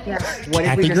Griffin. Yes. What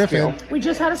did we just do? We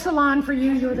just had a salon for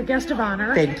you. You were the guest of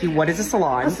honor. Thank you. What is a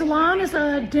salon? A salon is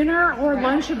a dinner or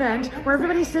lunch event where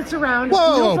everybody sits around.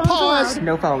 Whoa, no phones pause. allowed.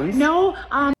 No phones. No.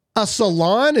 A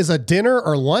salon is a dinner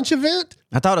or lunch event?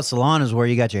 I thought a salon is where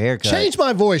you got your hair cut. Change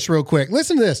my voice real quick.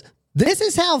 Listen to this. This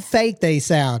is how fake they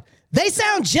sound. They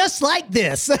sound just like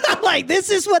this. This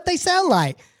is what they sound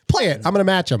like. Play it. I'm going to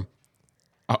match them.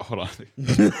 Oh, hold on.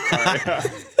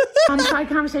 Side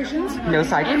conversations. No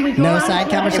side. No side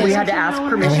conversations. And we had to ask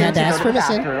permission. We had to ask go to the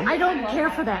permission. bathroom. I don't care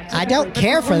for that. I don't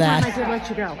care for that. I did let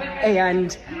you go.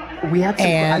 And we had some,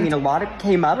 a lot of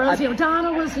came up. Rosie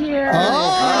O'Donnell was here.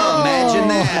 Oh, imagine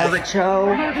that. Margaret Cho.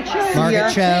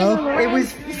 Margaret Cho. It was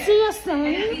Sia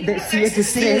sang.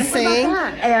 Sia sang.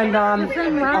 And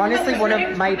honestly, one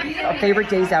of my favorite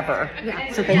days ever.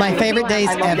 Yeah. So my favorite days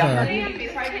ever.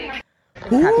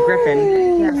 Kathy Griffin.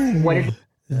 Yes. What is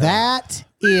that?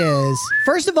 Is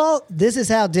first of all, this is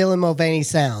how Dylan Mulvaney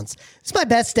sounds. It's my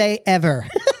best day ever.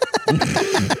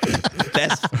 That's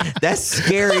That's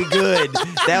scary good.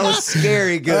 That was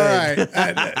scary good. All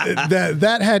right.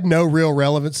 That had no real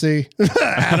relevancy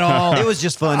at all. It was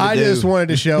just fun to I do. just wanted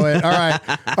to show it. All right.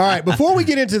 All right. Before we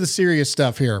get into the serious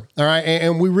stuff here, all right,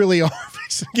 and we really are.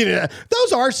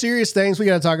 Those are serious things. We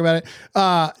got to talk about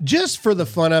it. Just for the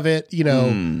fun of it, you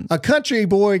know, a country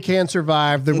boy can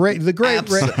survive. The great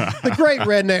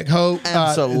redneck hope.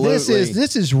 Absolutely.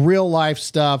 This is real life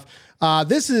stuff.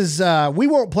 This is we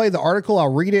won't play the article.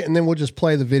 I'll read it and then we'll just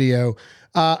play the video.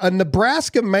 A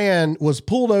Nebraska man was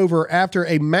pulled over after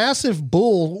a massive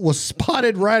bull was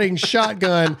spotted riding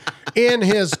shotgun in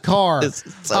his car. This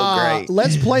is so great.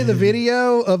 Let's play the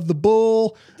video of the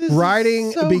bull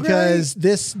riding because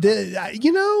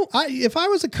if I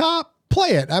was a cop,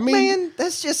 play it. I mean, man,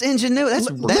 that's just ingenuity.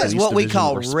 That's what we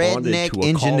call redneck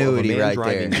ingenuity right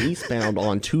driving there. eastbound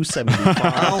on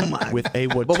 275 with a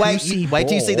wait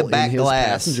till you see the back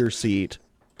glass. Passenger seat.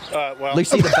 You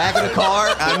see the back of the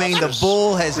car? I mean, the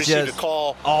bull has received just a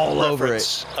call all over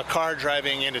it. A car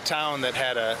driving into town that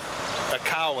had a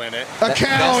cow in it. That's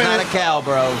not a cow,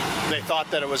 bro. They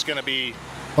thought that it was going to be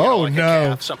a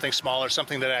calf, something smaller,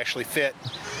 something that actually fit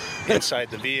inside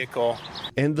the vehicle.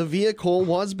 And the vehicle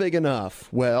was big enough.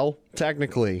 Well,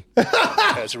 technically.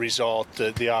 As a result,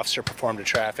 the officer performed a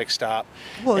traffic stop.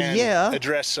 Well, and yeah.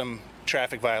 addressed some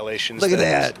traffic violations. Look at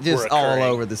that, just all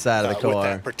over the side of the car. With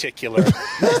that particular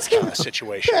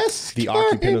situation. The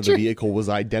occupant of the vehicle was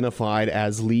identified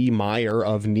as Lee Meyer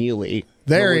of Neely.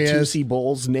 There he is. The Watusi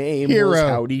Bull's name was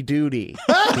Howdy Doody.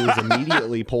 He was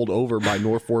immediately pulled over by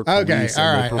Norfolk police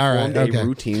and performed a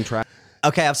routine traffic.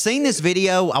 Okay, I've seen this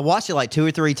video. I watched it like 2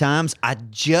 or 3 times. I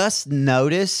just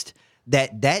noticed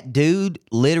that dude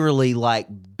literally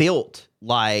built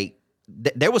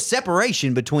there was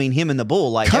separation between him and the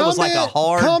bull. There was like a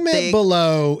hard comment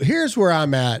below. Here's where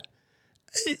I'm at.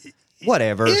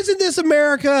 Whatever. Isn't this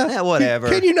America? Yeah, whatever.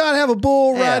 Can you not have a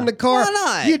bull riding the car? Why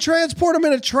not? You transport them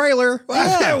in a trailer.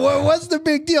 Yeah. What's the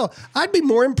big deal? I'd be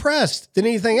more impressed than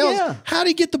anything else. Yeah. How do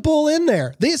you get the bull in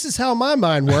there? This is how my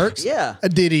mind works. Yeah.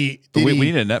 Did he? We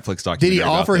need a Netflix documentary. Did he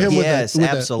offer him with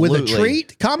absolutely. a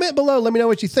treat? Comment below. Let me know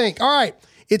what you think. All right.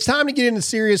 It's time to get into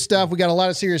serious stuff. We got a lot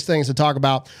of serious things to talk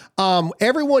about.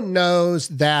 Everyone knows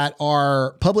that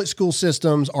our public school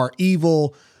systems are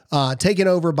evil, taken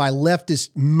over by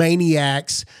leftist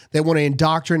maniacs that want to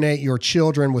indoctrinate your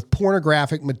children with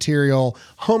pornographic material,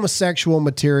 homosexual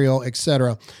material,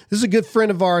 etc. This is a good friend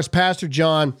of ours, Pastor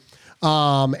John,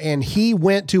 and he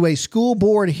went to a school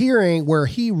board hearing where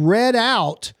he read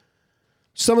out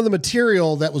some of the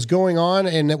material that was going on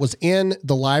and that was in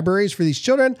the libraries for these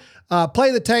children.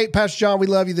 Play the tape. Pastor John, we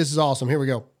love you. This is awesome. Here we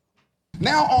go.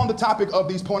 Now on the topic of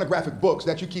these pornographic books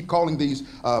that you keep calling these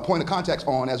point of contacts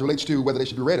on as it relates to whether they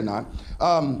should be read or not.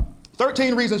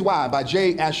 13 Reasons Why by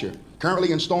Jay Asher,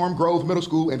 currently in Storm Grove Middle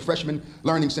School and Freshman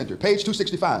Learning Center, page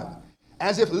 265.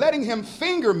 As if letting him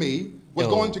finger me was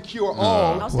going to cure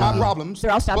all my problems, Sir,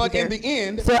 I'll stop but you in there. the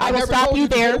end, Sir, I will never stop told you you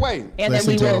to there, get away. and then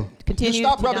we will continue. You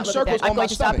stop to rubbing not look at circles that. I'm on my going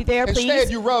to stop you stomach. there, please. Instead,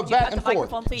 you rub Would you back cut and the forth,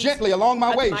 microphone, please? gently along my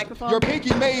Cut the waist. microphone. Your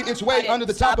pinky made its way under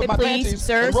the top Stop of my it, please. panties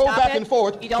Sir, and rolled stop back it. and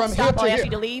forth You don't from stop. hip to I'll ask hip.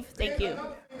 you to leave. Thank you.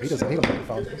 He doesn't need a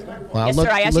microphone. Wow, Yes, look,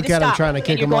 sir. I asked look you to at him stop. trying to kick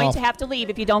and you're him going off. to have to leave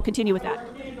if you don't continue with that.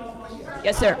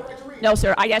 Yes, sir. No,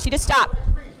 sir. I asked you to stop.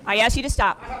 I asked you to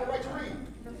stop.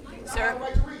 Sir,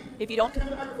 if you don't,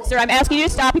 sir, I'm asking you to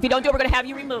stop. If you don't do it, we're going to have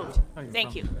you removed.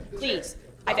 Thank you. Please.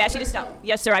 I've asked you to stop.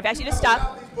 Yes, sir. I've asked you to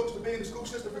stop.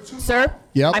 Sir,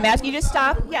 Yep. I'm asking you to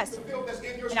stop. Yes.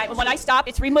 And when I stop,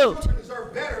 it's removed.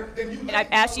 And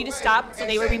I've asked you to stop, so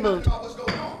they were removed.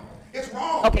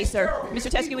 Okay, sir.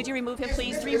 Mr. Teskey, would you remove him,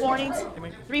 please? 3 warnings.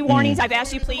 3 warnings. I've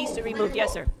asked you, please, to remove.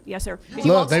 Yes, sir. Yes, sir. If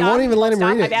you Look, they won't even let him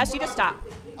read it. I've asked you to stop.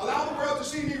 Allow the world to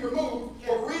see me removed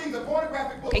for reading the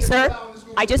pornographic books. Okay, sir.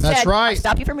 I just That's said right. I'll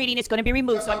stop you from reading. It's going to be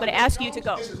removed, so I'm going to ask you to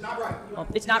go. This is not right. Well,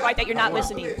 it's not right that you're not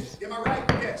listening. Am I right?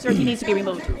 Yes. Sir, he needs to be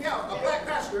removed. A black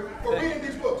pastor for reading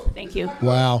these books. Thank you.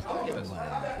 Wow.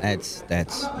 That's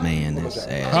man, that's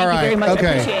sad. All right. Thank you very much. I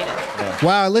Okay. appreciate it.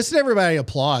 Wow. Listen, everybody,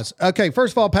 applause. Okay.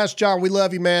 First of all, Pastor John, we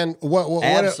love you, man.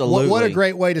 What a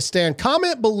great way to stand.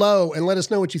 Comment below and let us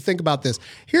know what you think about this.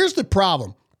 Here's the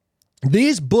problem.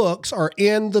 These books are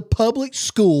in the public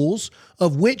schools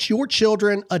of which your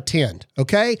children attend.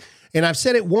 Okay. And I've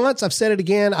said it once, I've said it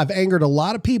again. I've angered a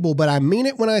lot of people, but I mean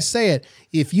it when I say it.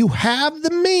 If you have the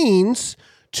means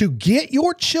to get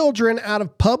your children out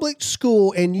of public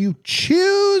school and you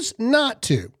choose not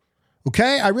to,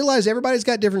 okay? I realize everybody's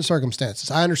got different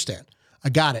circumstances. I understand. I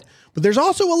got it. But there's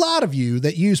also a lot of you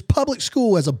that use public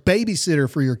school as a babysitter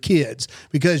for your kids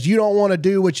because you don't want to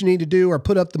do what you need to do or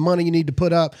put up the money you need to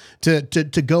put up to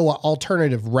go an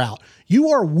alternative route. You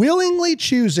are willingly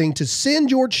choosing to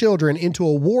send your children into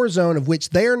a war zone of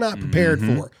which they are not prepared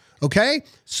for. Okay?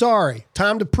 Sorry.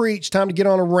 Time to preach. Time to get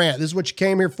on a rant. This is what you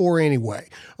came here for anyway.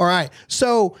 All right.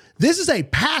 So this is a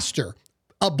pastor,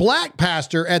 a black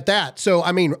pastor at that. So,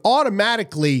 I mean,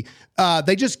 automatically,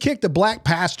 they just kicked a black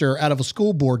pastor out of a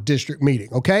school board district meeting.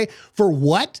 Okay? For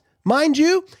what? Mind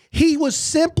you, he was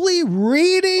simply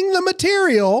reading the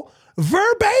material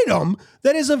verbatim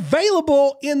that is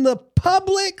available in the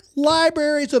public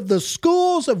libraries of the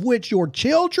schools of which your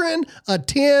children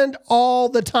attend all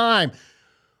the time.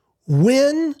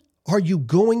 When are you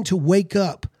going to wake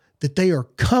up that they are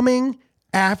coming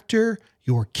after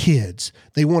your kids?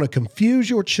 They want to confuse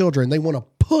your children. They want to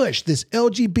push this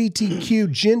LGBTQ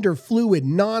gender fluid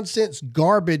nonsense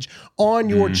garbage on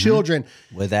your children.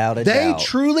 Without a doubt. They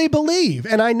truly believe,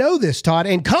 and I know this, Todd,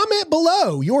 and comment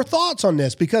below your thoughts on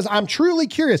this because I'm truly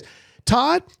curious.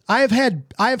 Todd, I have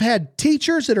had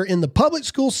teachers that are in the public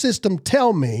school system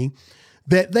tell me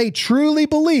that they truly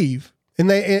believe, and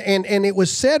it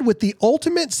was said with the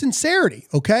ultimate sincerity,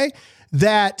 okay,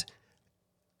 that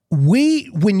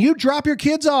when you drop your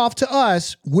kids off to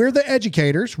us, we're the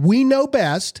educators, we know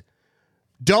best.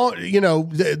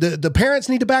 The parents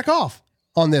need to back off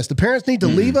on this. The parents need to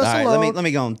leave us alone. Let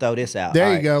me go and throw this out.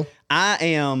 There you go. I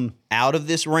am out of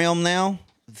this realm now.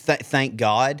 Thank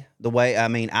God.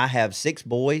 I have 6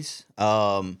 boys.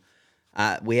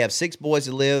 We have 6 boys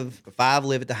that live. 5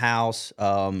 live at the house.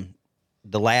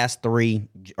 The last 3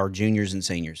 are juniors and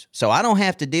seniors. So I don't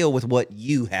have to deal with what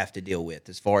you have to deal with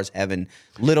as far as having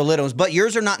little ones. But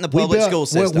yours are not in the public school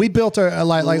system. We built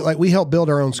we helped build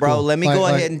our own school. Bro, let me go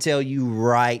ahead and tell you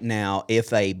right now,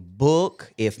 if a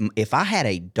book, if I had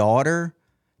a daughter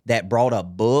that brought a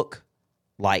book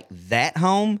like that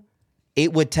home,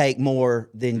 it would take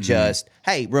more than just,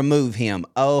 hey, remove him.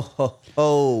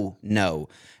 Oh, no.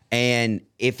 And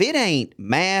if it ain't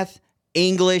math,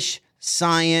 English,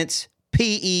 science,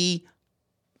 PE,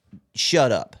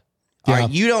 shut up. All right,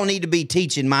 you don't need to be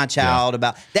teaching my child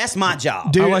about. That's my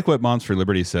job. I like what Moms for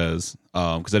Liberty says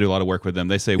because I do a lot of work with them.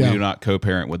 They say we do not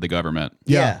co-parent with the government.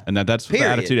 Yeah, and that's the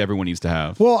attitude everyone needs to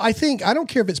have. Well, I don't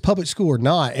care if it's public school or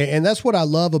not, and that's what I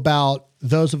love about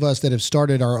those of us that have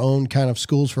started our own kind of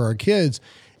schools for our kids.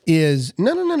 Is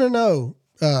no,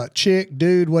 chick,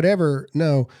 dude, whatever.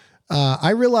 No. I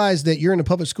realize that you're in a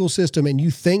public school system and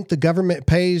you think the government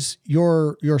pays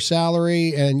your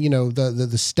salary and,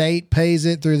 the state pays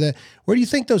it through where do you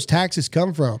think those taxes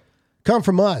come from? Come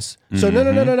from us. So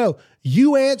no.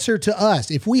 You answer to us.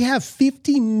 If we have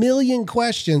 50 million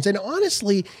questions, and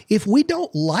honestly, if we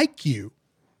don't like you,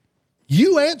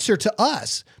 you answer to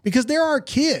us because they're our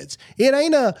kids. It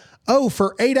ain't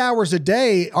for 8 hours a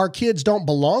day, our kids don't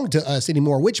belong to us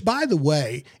anymore, which, by the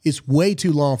way, is way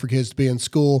too long for kids to be in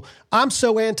school. I'm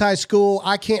so anti-school.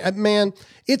 I can't, man,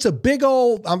 it's a big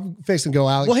old, I'm fixing to go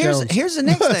Alex Jones. Here's the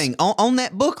next thing on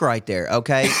that book right there,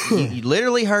 okay? you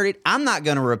literally heard it. I'm not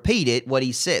going to repeat it, what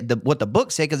he said, what the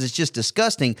book said, because it's just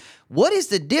disgusting. What is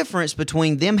the difference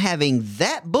between them having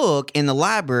that book in the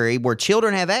library where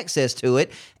children have access to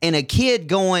it and a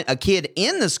kid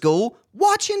in the school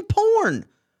watching porn?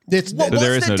 There is no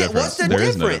difference. What's the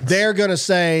difference? They're going to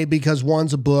say because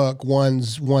one's a book,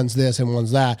 one's this and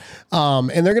one's that, and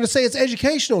they're going to say it's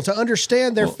educational to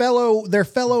understand their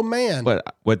fellow man.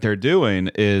 But what they're doing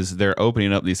is they're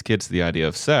opening up these kids to the idea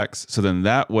of sex. So then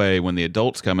that way, when the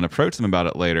adults come and approach them about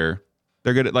it later,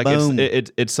 they're good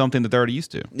at it's something that they're already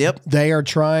used to. Yep. They are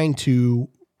trying to.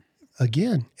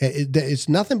 Again, it's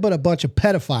nothing but a bunch of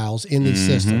pedophiles in these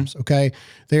systems. Okay,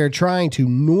 they are trying to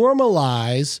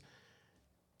normalize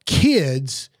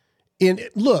kids and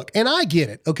I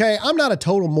get it. Okay. I'm not a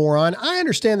total moron. I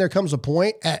understand there comes a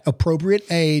point at appropriate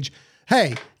age.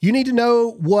 Hey, you need to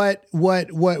know what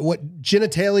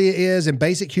genitalia is and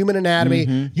basic human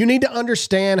anatomy. You need to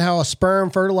understand how a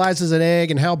sperm fertilizes an egg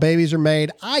and how babies are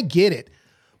made. I get it,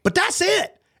 but that's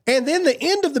it. And then the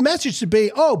end of the message should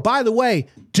be, oh, by the way,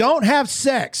 don't have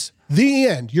sex. The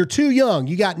end. You're too young.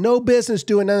 You got no business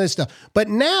doing none of this stuff. But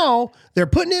now they're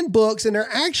putting in books and they're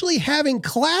actually having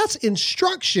class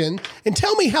instruction. And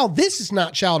tell me how this is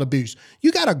not child abuse.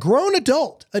 You got a grown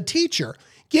adult, a teacher,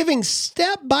 giving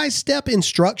step-by-step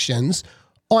instructions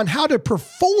on how to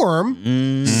perform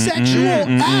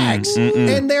sexual acts,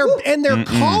 and they're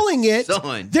calling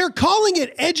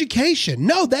it education.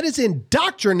 No, that is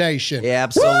indoctrination. Yeah,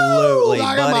 absolutely. Woo!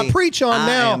 I got my preach on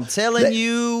now. I'm telling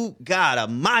you, God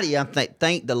Almighty, I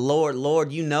thank the Lord.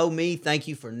 Lord, you know me. Thank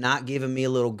you for not giving me a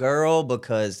little girl,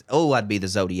 because I'd be the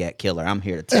Zodiac killer. I'm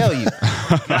here to tell you,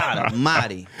 God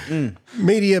Almighty.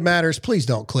 Media Matters. Please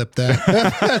don't clip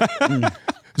that.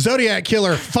 Zodiac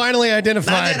killer finally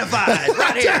identified.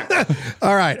 Right here.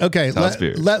 All right. Okay.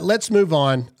 Let's move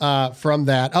on from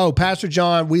that. Oh, Pastor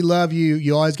John, we love you.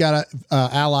 You always got an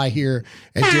ally here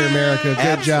at Dear America.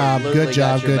 Good job. Good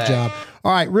job. Good job.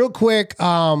 All right. Real quick.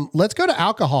 Let's go to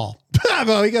alcohol.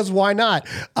 He goes, why not?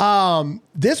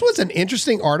 This was an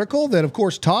interesting article that, of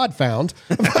course, Todd found.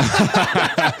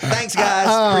 Thanks,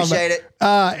 guys. Appreciate it.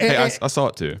 I saw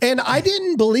it too. And I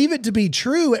didn't believe it to be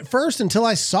true at first until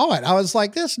I saw it. I was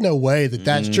like, there's no way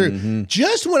that's true.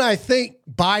 Just when I think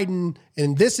Biden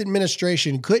and this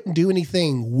administration couldn't do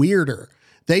anything weirder,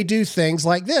 they do things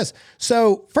like this.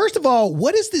 So, first of all,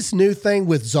 what is this new thing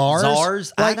with czars?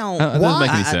 Czars? Like, I don't. That doesn't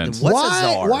make any sense. What's a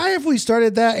czar? Why have we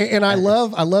started that? And I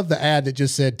love the ad that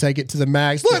just said, "Take it to the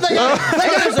max." Look, they got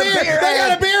a beer. They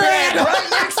got a beer ad right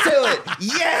next to it.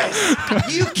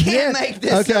 Yes, you can't make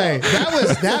this. Okay,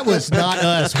 that was not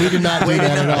us. We did not do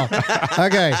that at all.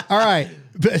 Okay, all right.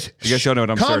 You guys should know what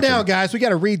I'm Calm searching. down, guys. We got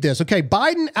to read this. Okay,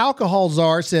 Biden alcohol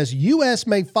czar says U.S.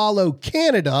 may follow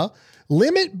Canada.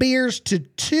 Limit beers to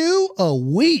 2 a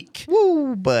week.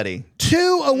 Woo, buddy.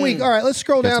 2 a week. All right, let's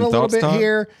scroll down a little bit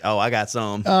here. Oh, I got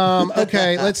some.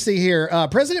 Okay, let's see here.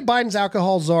 President Biden's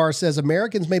alcohol czar says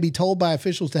Americans may be told by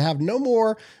officials to have no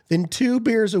more than 2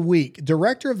 beers a week.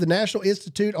 Director of the National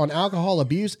Institute on Alcohol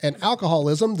Abuse and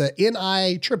Alcoholism, the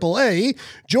NIAAA,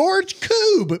 George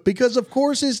Koob, because of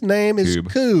course his name is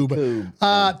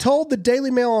Koob, told the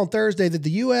Daily Mail on Thursday that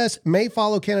the U.S. may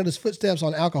follow Canada's footsteps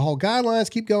on alcohol guidelines.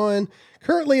 Keep going.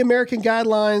 Currently, American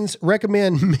guidelines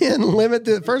recommend men limit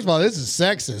the. First of all, this is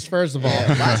sexist. First of all,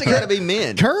 why's it got to be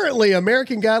men? Currently,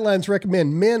 American guidelines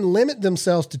recommend men limit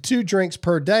themselves to 2 drinks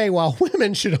per day, while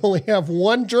women should only have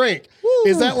 1 drink. Woo.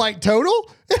 Is that like total?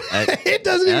 It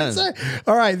doesn't even say.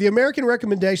 All right, the American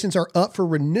recommendations are up for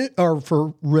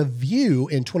review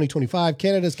in 2025.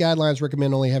 Canada's guidelines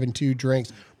recommend only having 2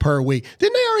 drinks per week.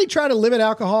 Didn't they already try to limit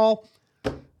alcohol?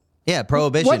 Yeah,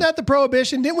 prohibition. Wasn't that the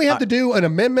prohibition? Didn't we have to do an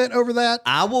amendment over that?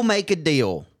 I will make a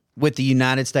deal with the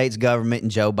United States government and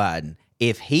Joe Biden.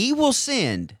 If he will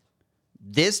send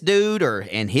this dude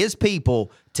and his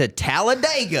people to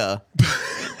Talladega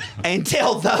and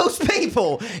tell those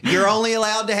people you're only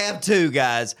allowed to have 2,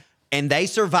 guys, and they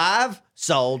survive,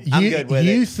 sold. I'm good with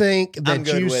it. You think that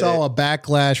you saw a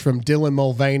backlash from Dylan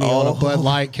Mulvaney on a Bud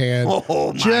Light can?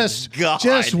 Oh, my God.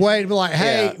 Just wait. Be like,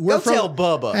 hey, tell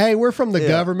Bubba. Hey, we're from the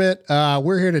government.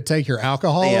 We're here to take your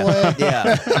alcohol away.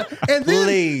 Yeah. And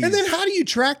Please. then how do you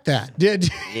track that? Do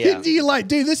you like,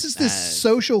 dude, this is this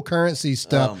social currency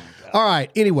stuff. All right.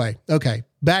 Anyway, okay.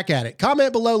 Back at it.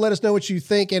 Comment below. Let us know what you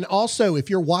think. And also, if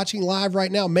you're watching live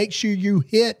right now, make sure you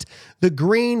hit the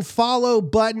green follow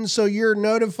button so you're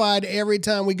notified every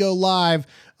time we go live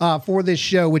for this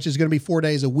show, which is going to be 4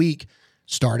 days a week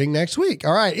starting next week.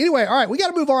 All right. Anyway, all right. We got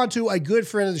to move on to a good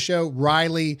friend of the show,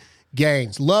 Riley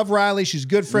Gaines. Love Riley. She's a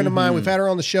good friend of mine. We've had her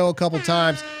on the show a couple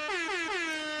times.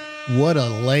 What a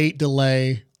late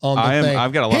delay on the thing.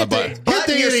 I've got a lot of buttons.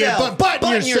 Button yourself.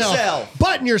 Button yourself.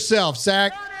 Button yourself,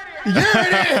 Zach. You're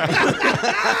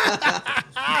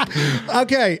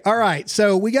Okay. All right.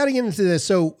 So we got to get into this.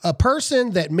 So a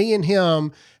person that me and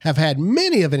him have had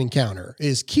many of an encounter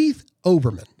is Keith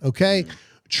Olbermann. Okay.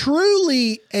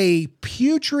 Truly a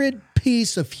putrid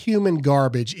piece of human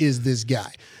garbage is this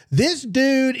guy. This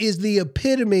dude is the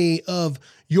epitome of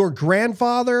your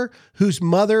grandfather whose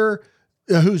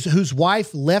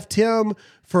wife left him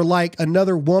for like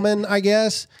another woman, I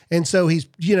guess. And so he's,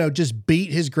 just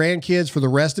beat his grandkids for the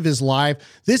rest of his life.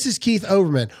 This is Keith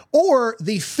Olbermann, or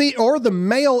the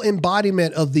male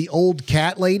embodiment of the old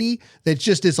cat lady that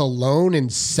just is alone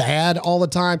and sad all the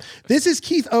time. This is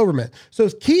Keith Olbermann. So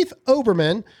Keith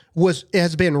Olbermann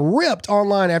has been ripped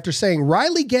online after saying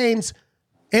Riley Gaines,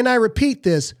 and I repeat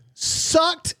this,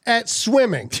 sucked at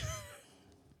swimming.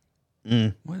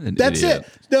 That's idiot.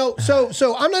 it. No, so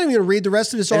I'm not even going to read the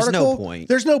rest of this article. There's no point.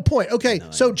 There's no point. Okay,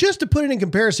 so just to put it in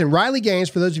comparison, Riley Gaines,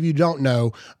 for those of you who don't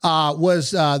know, was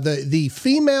the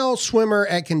female swimmer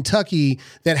at Kentucky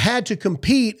that had to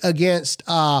compete against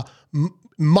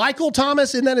Michael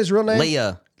Thomas. Isn't that his real name?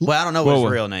 Leah. Well, I don't know what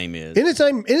his real name is.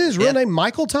 Isn't his real name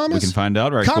Michael Thomas? We can find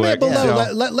out right Comment quick.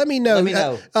 below. Let me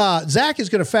know. Zach is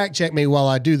going to fact check me while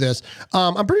I do this.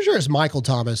 I'm pretty sure it's Michael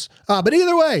Thomas. But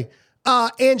either way,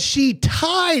 and she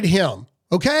tied him.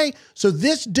 Okay, so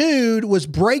this dude was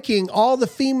breaking all the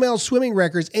female swimming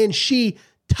records, and she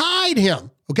tied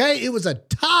him. Okay, it was a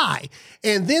tie.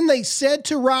 And then they said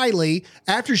to Riley,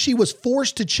 after she was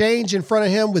forced to change in front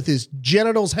of him with his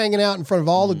genitals hanging out in front of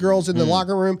all the girls in the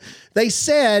locker room, they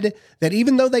said that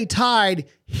even though they tied,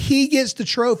 he gets the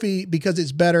trophy because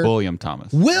it's better. William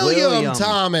Thomas. William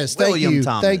Thomas. Thank you.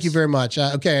 Thomas. Thank you very much.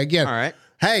 Okay, again. All right.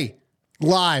 Hey,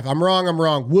 live. I'm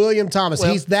wrong. William Thomas.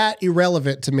 Well, he's that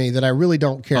irrelevant to me that I really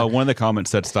don't care. One of the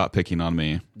comments said, "Stop picking on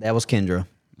me." That was Kendra.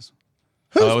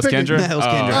 That was Kendra? That was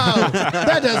Kendra. Oh,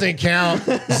 that doesn't count.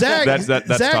 Zach,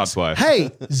 that's Todd's wife. Hey,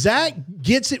 Zach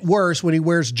gets it worse when he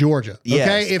wears Georgia.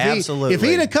 Okay, Yes, absolutely. If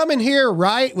he'd have come in here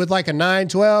right with like a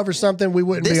 9-12 or something, we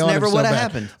wouldn't This be on never him so would have bad.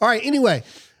 happened. All right. Anyway,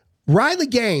 Riley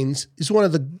Gaines is one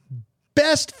of the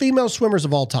best female swimmers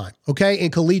of all time. Okay,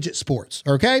 in collegiate sports.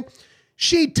 Okay.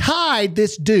 She tied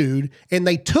this dude, and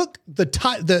they took the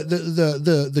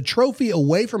trophy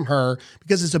away from her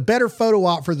because it's a better photo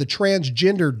op for the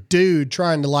transgender dude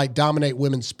trying to like dominate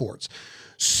women's sports.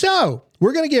 So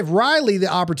we're going to give Riley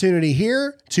the opportunity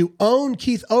here to own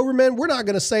Keith Olbermann. We're not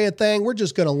going to say a thing. We're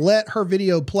just going to let her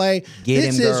video play.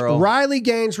 This is Riley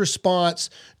Gaines'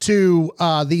 response to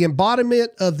the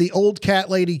embodiment of the old cat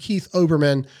lady, Keith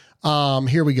Olbermann.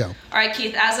 Here we go. All right,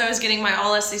 Keith, as I was getting my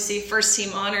All-SEC first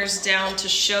team honors down to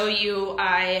show you,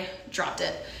 I dropped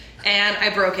it and I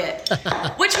broke it,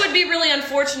 which would be really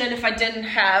unfortunate if I didn't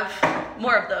have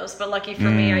more of those, but lucky for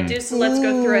me, I do. So let's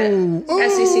go through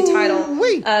it. SEC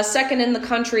title, second in the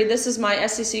country. This is my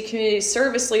SEC Community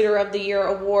Service Leader of the Year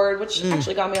award, which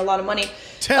actually got me a lot of money.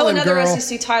 Another girl.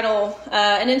 SEC title,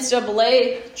 an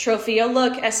NCAA trophy. Oh,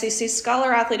 look, SEC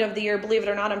Scholar Athlete of the Year. Believe it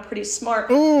or not, I'm pretty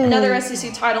smart. Another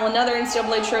SEC title, another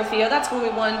NCAA trophy. Oh, that's when we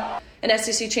won an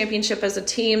SEC championship as a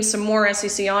team. Some more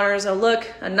SEC honors. Oh,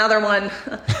 look, another one.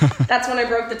 That's when I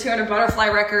broke the 200 butterfly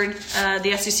record,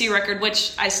 the SEC record,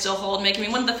 which I still hold, making me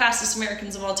one of the fastest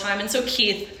Americans of all time. And so,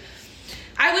 Keith,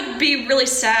 I would be really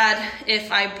sad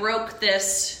if I broke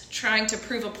this trying to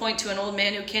prove a point to an old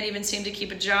man who can't even seem to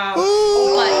keep a job. But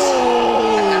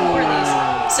I've got more of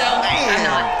these. So I'm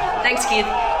not. Thanks, Keith.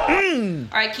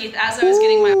 All right, Keith, as I was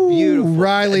getting my beautiful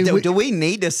Riley, do we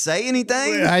need to say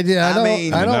anything? I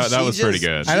mean, that was pretty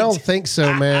good. I don't think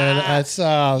so, man. That's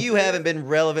you haven't been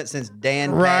relevant since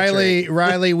Dan Riley. Patrick.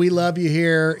 Riley, we love you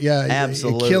here. Yeah,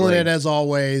 absolutely, killing it as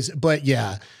always. But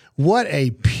yeah, what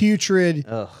a putrid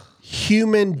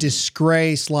human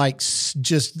disgrace!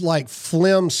 Just like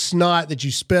phlegm snot that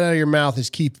you spit out of your mouth is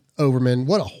Keith Olbermann.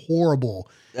 What a horrible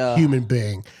human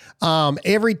being.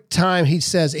 Every time he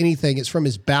says anything, it's from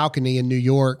his balcony in New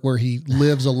York where he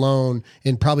lives alone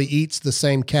and probably eats the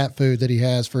same cat food that he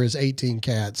has for his 18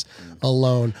 cats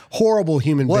alone. Horrible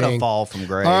human being. What a fall from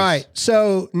grace. All right.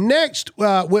 So next,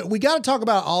 we got to talk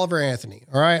about Oliver Anthony.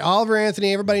 All right. Oliver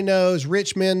Anthony, everybody knows,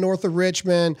 Richmond, north of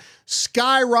Richmond,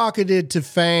 skyrocketed to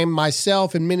fame.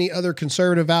 Myself and many other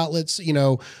conservative outlets,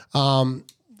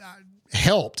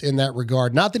 helped in that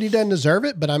regard. Not that he doesn't deserve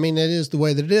it, but I mean, it is the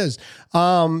way that it is.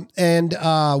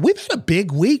 We've had a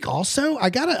big week also. I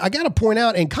gotta point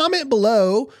out and comment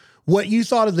below what you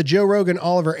thought of the Joe Rogan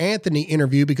Oliver Anthony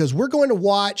interview, because we're going to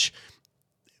watch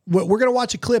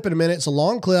a clip in a minute. It's a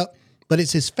long clip, but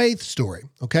it's his faith story.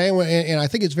 Okay. And I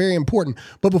think it's very important.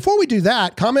 But before we do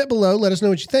that, comment below, let us know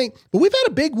what you think. But we've had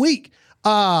a big week.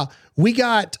 We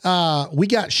got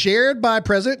shared by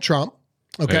President Trump.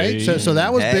 Okay, so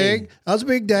that was big. That was a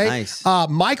big day. Nice.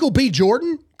 Michael B.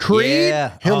 Jordan, Creed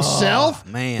himself,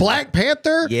 Black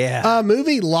Panther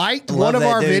movie, liked one of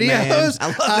our videos. Man. I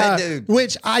love that dude.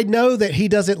 Which I know that he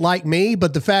doesn't like me,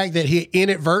 but the fact that he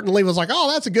inadvertently was like,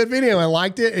 oh, that's a good video, and I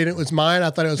liked it, and it was mine. I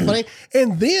thought it was funny.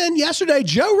 And then yesterday,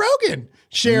 Joe Rogan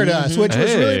shared us, which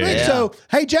was really big. Yeah. So,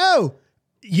 hey, Joe.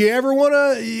 You ever want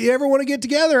to get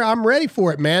together? I'm ready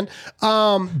for it, man.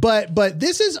 But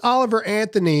this is Oliver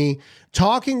Anthony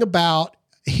talking about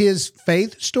his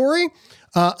faith story.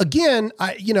 Again,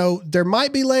 there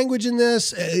might be language in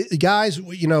this, guys.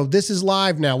 This is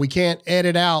live now. We can't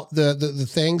edit out the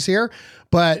things here.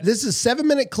 But this is a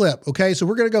 7-minute clip. Okay, so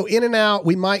we're going to go in and out.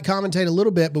 We might commentate a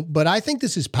little bit, but I think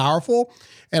this is powerful,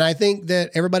 and I think that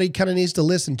everybody kind of needs to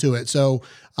listen to it. So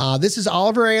this is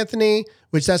Oliver Anthony,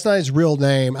 which that's not his real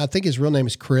name. I think his real name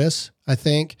is Chris. I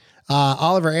think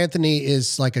Oliver Anthony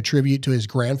is like a tribute to his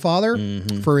grandfather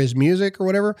for his music or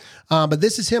whatever. But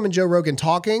this is him and Joe Rogan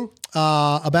talking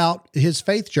about his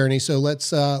faith journey. So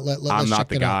let's I'm not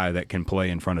the guy that can play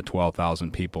in front of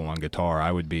 12,000 people on guitar.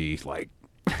 I would be like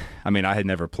I mean, I had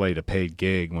never played a paid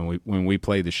gig. When we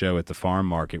played the show at the farm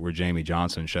market where Jamie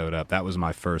Johnson showed up, that was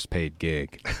my first paid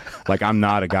gig. Like, I'm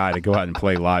not a guy to go out and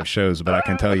play live shows, but I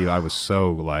can tell you I was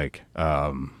so like,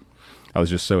 I was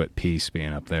just so at peace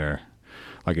being up there.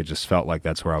 Like, it just felt like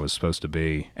that's where I was supposed to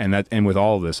be. And with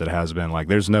all of this, it has been like,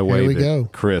 there's no way that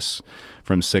Chris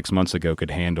from 6 months ago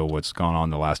could handle what's gone on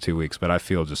the last 2 weeks, but I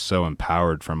feel just so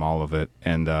empowered from all of it.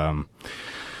 And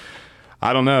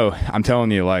I don't know. I'm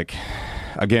telling you, like,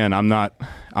 again, I'm not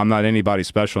anybody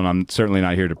special, and I'm certainly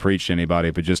not here to preach to anybody,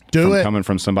 but just coming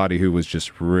from somebody who was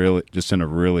just in a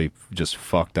really just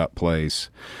fucked up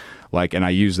place. Like, and I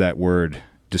use that word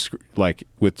like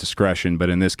with discretion, but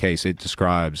in this case it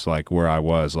describes like where I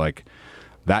was. Like,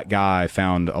 that guy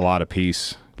found a lot of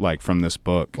peace like from this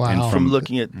book. Wow. And from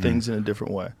looking at things in a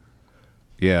different way.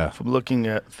 Yeah. From looking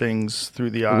at things through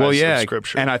the eyes of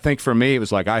Scripture. And I think for me it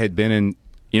was like I had been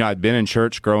in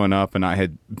church growing up, and I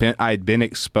had been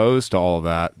exposed to all of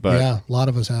that. But yeah, a lot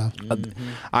of us have.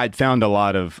 I'd found a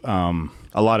lot of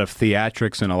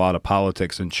theatrics and a lot of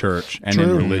politics in church and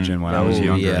in religion when I was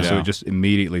younger. Yeah. So it just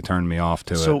immediately turned me off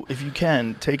to it. So if you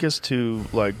can, take us to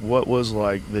like what was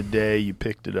like the day you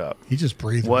picked it up. He just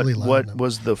breathed what, really loud. What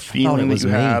was the feeling that you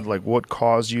had? Like, what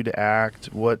caused you to act?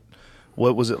 What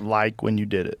was it like when you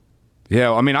did it?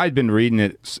 Yeah, I mean, I'd been reading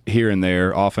it here and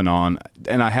there, off and on,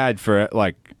 and I had for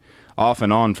like off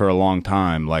and on for a long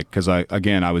time, like, because I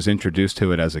was introduced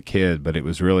to it as a kid, but it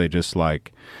was really just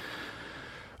like,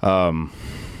 can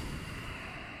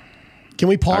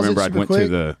we pause it super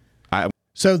quick?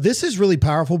 So this is really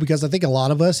powerful because I think a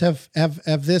lot of us have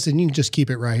this, and you can just keep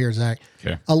it right here, Zach.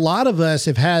 Okay. A lot of us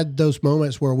have had those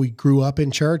moments where we grew up in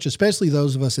church, especially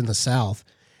those of us in the South.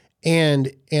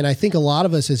 And I think a lot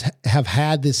of us have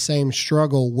had this same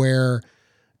struggle where,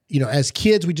 you know, as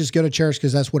kids, we just go to church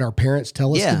because that's what our parents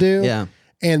tell us to do. Yeah.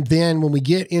 And then when we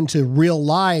get into real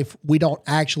life, we don't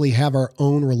actually have our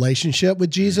own relationship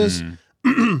with Jesus.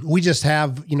 We just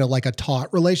have, you know, like a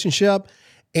taught relationship.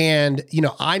 And, you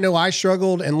know I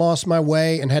struggled and lost my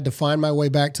way and had to find my way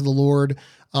back to the Lord.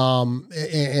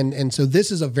 And so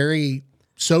this is a very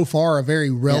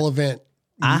relevant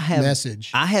message.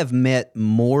 I have met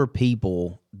more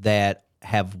people that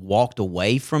have walked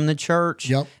away from the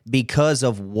church because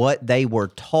of what they were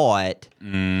taught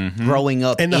growing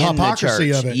up and the in hypocrisy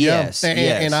the church. of it. Yes,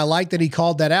 and I like that he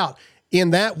called that out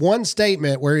in that one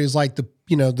statement where he's like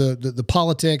the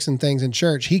politics and things in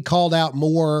church. He called out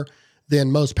more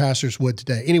than most pastors would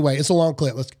today. Anyway, it's a long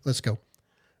clip. Let's go.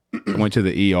 I went to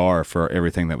the ER for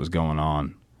everything that was going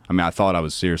on. I mean, I thought I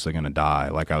was seriously going to die.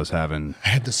 Like, I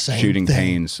had the same shooting thing.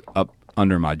 Pains up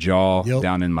under my jaw,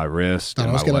 down in my wrist, thought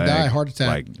I was going to die, heart attack.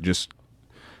 Like, just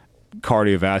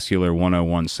cardiovascular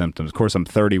 101 symptoms. Of course, I'm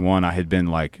 31. I had been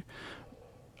like,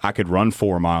 I could run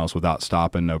 4 miles without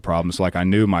stopping, no problems. So, like, I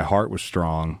knew my heart was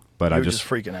strong, but I was just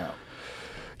freaking out.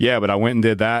 Yeah, but I went and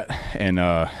did that, and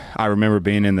I remember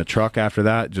being in the truck after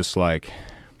that, just like,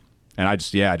 and I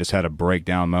just had a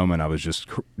breakdown moment. I was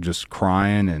just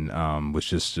crying and was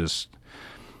just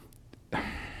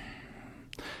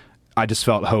I just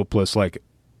felt hopeless, like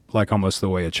almost the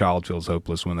way a child feels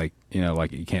hopeless when they,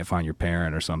 like you can't find your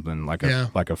parent or something, like a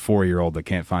 4-year-old that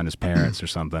can't find his parents or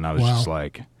something. I was just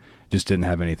like, just didn't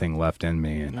have anything left in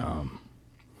me, and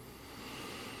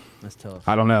that's tough.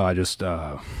 I don't know. I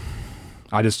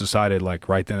just decided, like,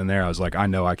 right then and there, I was like, I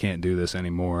know I can't do this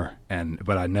anymore,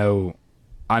 but I know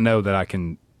that I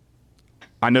can.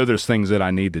 I know there's things that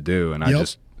I need to do, and I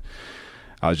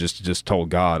was just told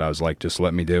God, I was like, just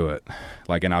let me do it,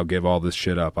 like, and I'll give all this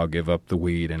shit up. I'll give up the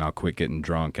weed, and I'll quit getting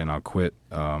drunk, and I'll quit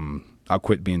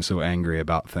being so angry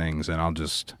about things, and I'll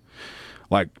just,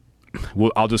 like,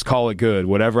 I'll just call it good.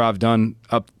 Whatever I've done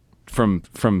up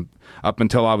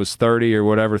until I was 30 or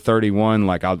whatever, 31,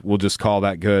 like, we'll just call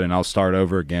that good, and I'll start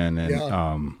over again,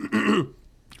 and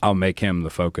I'll make him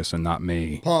the focus and not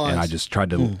me. Pause. And I just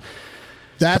tried to.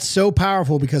 That's so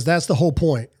powerful because that's the whole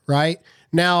point, right?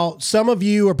 Now, some of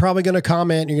you are probably going to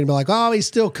comment, and you're going to be like, oh, he's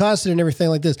still cussing and everything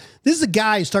like this. This is a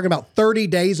guy who's talking about 30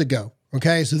 days ago,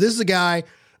 okay? So this is a guy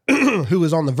who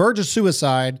was on the verge of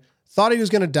suicide, thought he was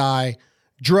going to die,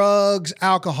 drugs,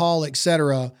 alcohol,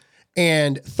 etc.,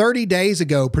 and 30 days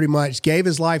ago, pretty much gave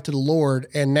his life to the Lord.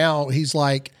 And now he's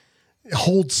like,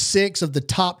 holds 6 of the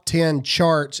top 10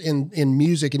 charts in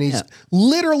music. And he's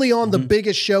literally on the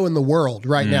biggest show in the world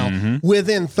right now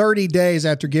within 30 days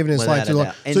after giving his life to the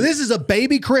Lord. So this is a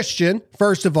baby Christian,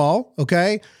 first of all.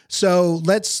 Okay. So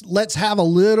let's have a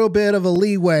little bit of a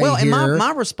leeway here. And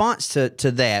my response to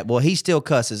that, well, he still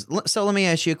cusses. So let me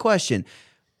ask you a question.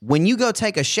 When you go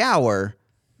take a shower,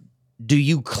 do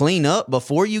you clean up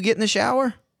before you get in the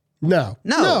shower? No,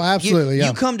 absolutely.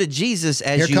 You come to Jesus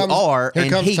as Here comes are,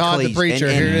 and comes he Todd the cleans, preacher.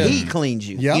 and he cleans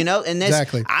you. Yep, You know, and that's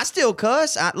exactly. I still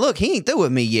cuss. Look, he ain't through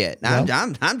with me yet.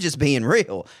 I'm just being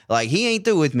real. Like he ain't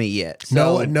through with me yet.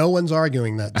 So. No one's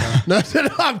arguing that. No,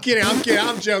 I'm kidding. I'm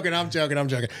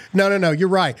joking. No. You're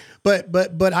right.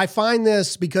 But I find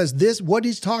this because what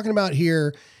he's talking about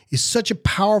here is such a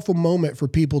powerful moment for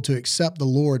people to accept the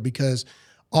Lord, because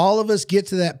all of us get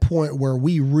to that point where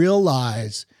we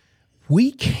realize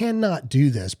we cannot do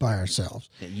this by ourselves.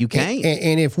 You can't.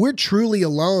 And if we're truly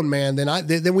alone, man,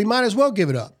 then we might as well give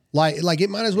it up. Like it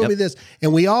might as well be this.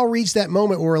 And we all reach that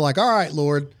moment where we're like, all right,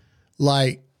 Lord,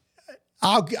 like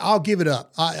I'll give it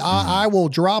up. I will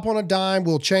drop on a dime.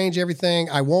 We'll change everything.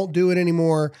 I won't do it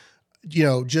anymore. You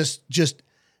know, just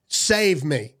save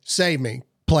me.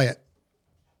 Play it.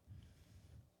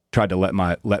 Tried to let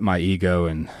my ego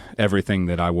and everything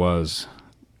that I was,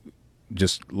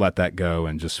 just let that go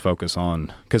and just focus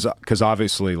on, because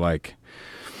obviously, like,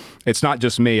 it's not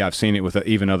just me. I've seen it with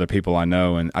even other people I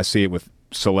know, and I see it with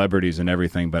celebrities and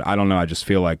everything. But I don't know. I just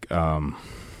feel like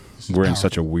we're in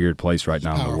such a weird place right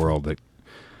now in the world that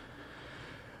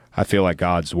I feel like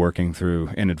God's working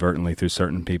inadvertently through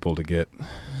certain people to get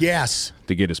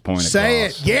his point Say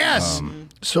across. it. Yes.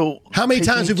 So how many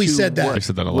times have we said that? I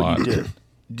said that a lot.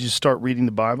 Did you start reading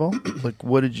the Bible? Like,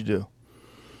 what did you do?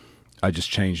 I just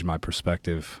changed my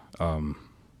perspective. You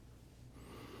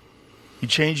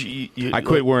changed. I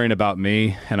quit worrying about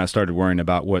me, and I started worrying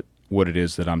about what it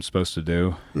is that I'm supposed to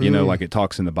do. You know, like it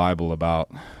talks in the Bible about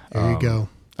there you go,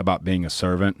 about being a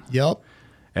servant. Yep.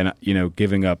 And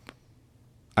giving up,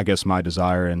 I guess, my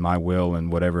desire and my will and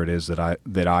whatever it is that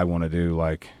I want to do.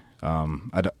 Like, I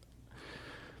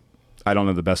don't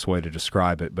know the best way to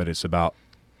describe it, but it's about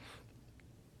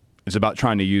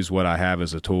trying to use what I have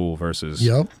as a tool versus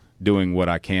doing what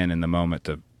I can in the moment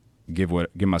to give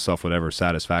myself whatever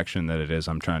satisfaction that it is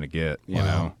I'm trying to get. You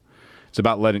know, it's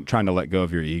about trying to let go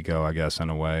of your ego, I guess, in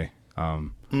a way.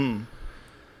 And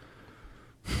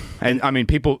I mean,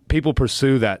 people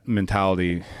pursue that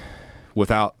mentality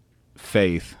without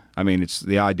faith. I mean, it's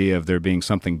the idea of there being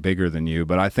something bigger than you,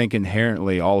 but I think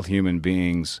inherently all human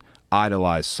beings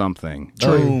idolize something.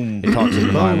 True. It talks in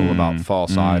the Bible about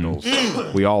false idols.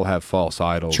 We all have false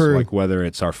idols. True. Like whether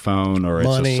it's our phone or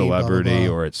Money, it's a celebrity blah, blah,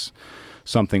 blah. or it's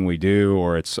something we do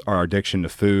or it's our addiction to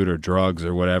food or drugs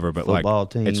or whatever. But Football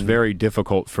team. It's very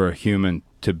difficult for a human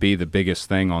to be the biggest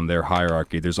thing on their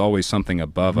hierarchy. There's always something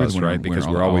above us, right? Because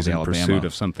we're always in pursuit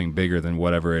of something bigger than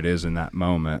whatever it is in that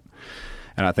moment.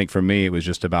 And I think for me, it was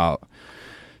just about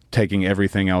taking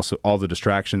everything else, all the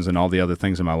distractions and all the other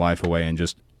things in my life away, and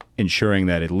just ensuring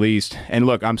that at least. And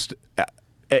look,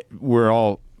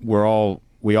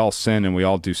 we all sin and we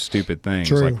all do stupid things.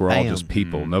 True. Like we're all just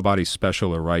people. Nobody's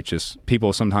special or righteous.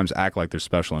 People sometimes act like they're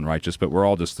special and righteous, but we're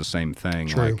all just the same thing.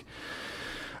 True.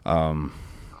 Like,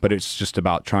 but it's just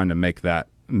about trying to make that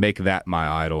my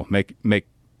idol.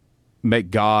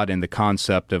 Make God and the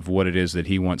concept of what it is that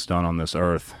He wants done on this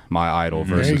earth my idol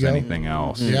versus anything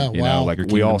else. Yeah, you know, like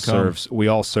we all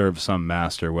serve some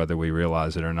master, whether we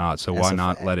realize it or not. So why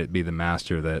not let it be the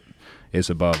master that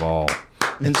is above all?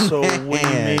 And so when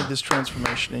you made this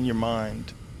transformation in your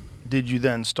mind, did you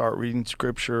then start reading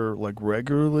scripture like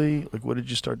regularly? Like what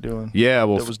did you start doing? Yeah,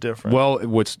 well, that was different. Well,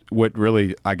 what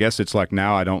really, I guess it's like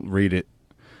now I don't read it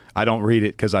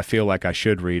because I feel like I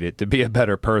should read it to be a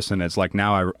better person. It's like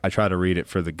now I try to read it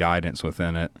for the guidance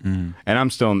within it. And I'm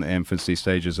still in the infancy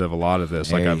stages of a lot of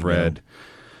this. Like I've read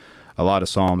a lot of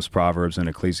Psalms, Proverbs, and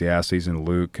Ecclesiastes and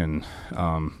Luke, and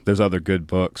there's other good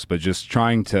books, but just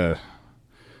trying to,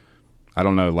 I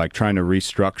don't know, like trying to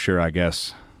restructure, I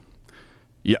guess,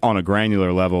 on a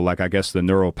granular level, like I guess the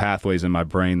neural pathways in my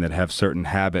brain that have certain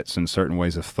habits and certain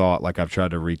ways of thought, like I've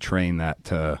tried to retrain that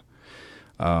to,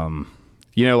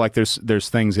 like there's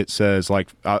things it says like,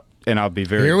 and I'll be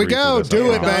very Here we brief go. with this,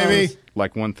 Do it, baby.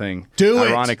 Like one thing. Do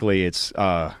it. Ironically, it's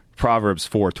Proverbs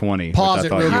 4:20. Pause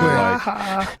which it I real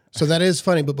thought quick. So that is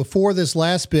funny, but before this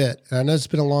last bit, and I know it's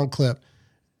been a long clip,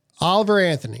 Oliver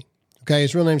Anthony, okay,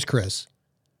 his real name's Chris.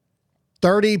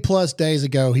 30 plus days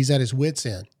ago, he's at his wit's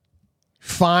end.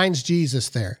 Finds Jesus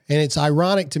there. And it's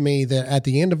ironic to me that at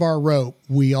the end of our rope,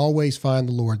 we always find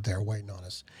the Lord there waiting on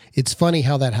us. It's funny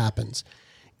how that happens.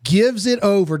 Gives it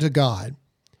over to God.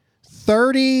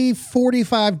 30,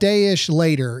 45 day-ish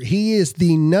later, he is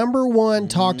the number one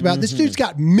talked about. This dude's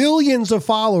got millions of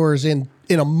followers in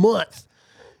a month.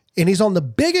 And he's on the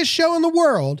biggest show in the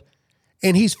world.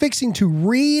 And he's fixing to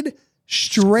read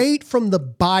straight from the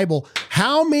Bible.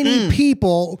 How many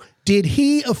people did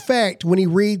he affect when he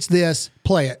reads this?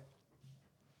 Play it.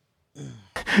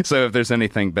 So if there's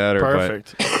anything better.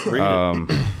 Perfect. But,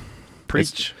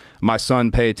 Preach. My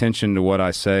son, pay attention to what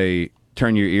I say.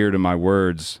 Turn your ear to my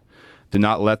words. Do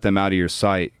not let them out of your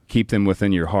sight. Keep them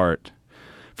within your heart.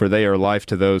 For they are life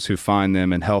to those who find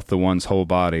them and health to one's whole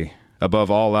body.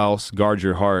 Above all else, guard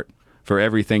your heart, for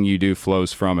everything you do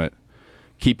flows from it.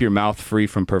 Keep your mouth free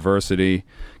from perversity.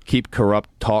 Keep corrupt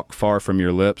talk far from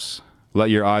your lips. Let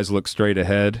your eyes look straight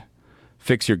ahead.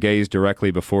 Fix your gaze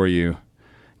directly before you.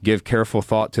 Give careful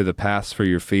thought to the paths for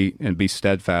your feet, and be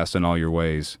steadfast in all your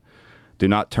ways. Do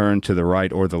not turn to the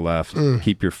right or the left.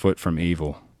 Keep your foot from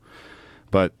evil.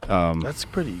 But that's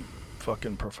pretty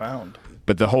fucking profound.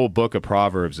 But the whole book of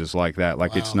Proverbs is like that.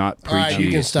 Like it's not preachy. All right,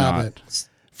 you can stop it.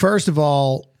 First of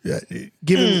all,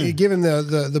 give him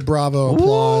the bravo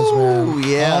applause, man.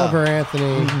 Yeah. Oliver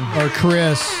Anthony or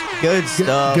Chris. Good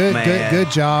stuff, man.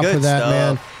 Good job Good for that, stuff.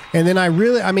 man. And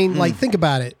then like, think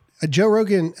about it. Joe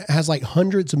Rogan has like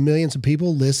hundreds of millions of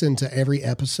people listen to every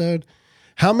episode.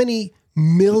 How many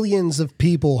millions of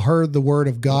people heard the word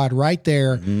of God right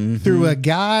there through a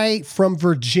guy from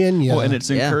Virginia? Well, and it's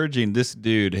encouraging. This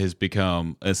dude has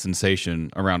become a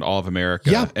sensation around all of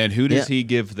America. Yeah. And who does he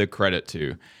give the credit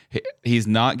to? He's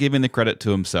not giving the credit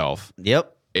to himself.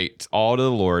 Yep. It's all to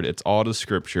the Lord. It's all to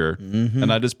Scripture.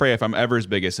 And I just pray if I'm ever as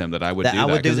big as him that I would do that. I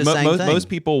would do the same thing. Most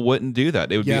people wouldn't do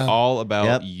that. It would be all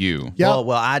about you.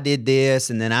 Well, I did this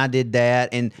and then I did that.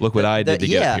 And look what I did to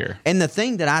get here. And the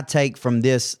thing that I take from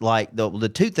this, like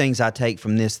the two things I take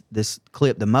from this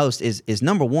clip the most is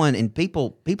number one, and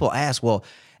people ask, well,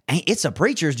 it's a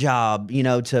preacher's job,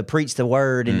 to preach the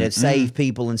word and to save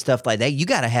people and stuff like that. You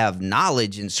got to have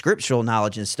knowledge and scriptural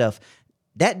knowledge and stuff.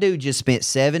 That dude just spent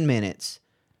 7 minutes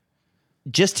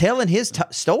just telling his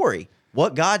story,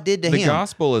 what God did to him. The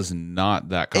gospel is not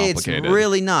that complicated. It's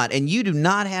really not. And you do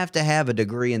not have to have a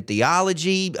degree in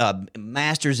theology,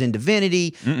 master's in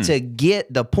divinity to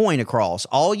get the point across.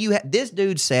 This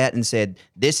dude sat and said,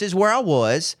 this is where I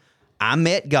was. I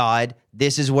met God.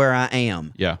 This is where I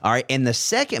am. Yeah. All right. And the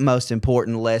second most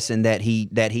important lesson that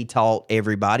he taught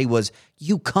everybody was,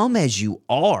 you come as you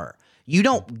are. You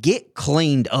don't get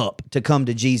cleaned up to come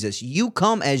to Jesus. You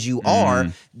come as you are.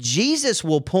 Jesus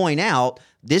will point out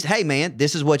this, hey man,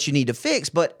 this is what you need to fix.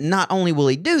 But not only will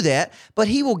he do that, but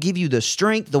he will give you the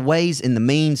strength, the ways, and the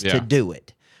means to do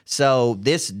it. So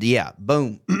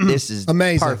boom. This is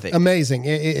amazing. Perfect. Amazing.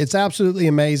 It's absolutely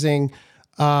amazing.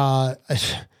 I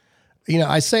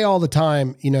say all the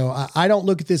time, I don't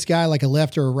look at this guy like a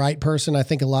left or a right person. I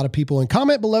think a lot of people, and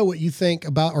comment below what you think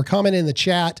about, or comment in the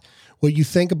chat what you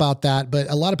think about that. But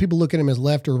a lot of people look at him as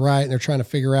left or right, and they're trying to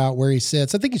figure out where he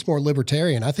sits. I think he's more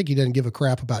libertarian. I think he doesn't give a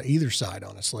crap about either side,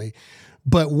 honestly.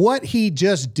 But what he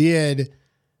just did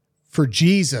for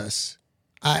Jesus,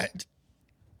 it's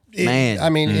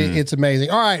amazing.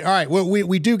 All right. Well,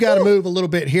 we do got to move a little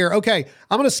bit here. Okay,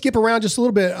 I'm going to skip around just a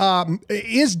little bit.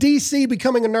 Is DC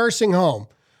becoming a nursing home?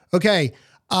 Okay,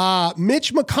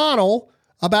 Mitch McConnell,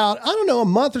 about, a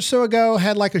month or so ago,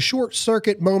 had like a short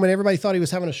circuit moment. Everybody thought he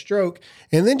was having a stroke.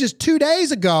 And then just 2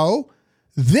 days ago,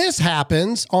 this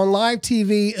happens on live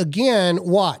TV again.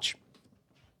 Watch.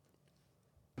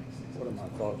 What are my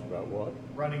thoughts about what?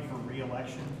 Running for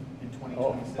re-election in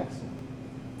 2026.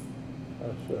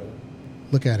 That's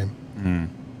Look at him.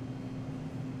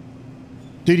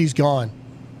 Dude, he's gone.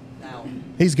 Now.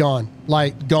 He's gone.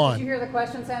 Like, gone. Did you hear the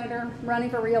question, Senator? Running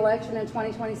for re-election in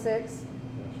 2026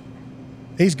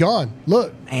 He's gone.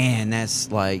 Look. Man, that's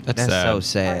so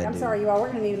sad. All right, I'm sorry, you all.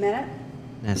 We're going to need a minute.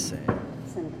 That's sad.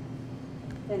 Senator.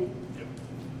 Benny.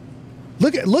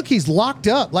 Look, he's locked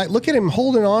up. Like, look at him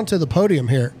holding on to the podium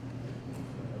here.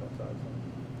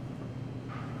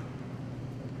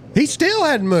 He still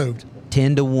hadn't moved.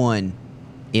 10-1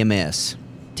 MS.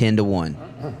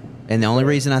 10-1. And the only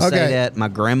reason I say that, my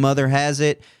grandmother has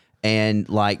it, and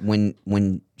like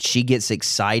when she gets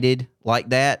excited like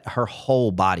that, her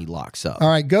whole body locks up. All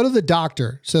right, go to the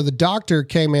doctor. So the doctor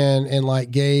came in and like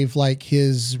gave like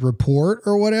his report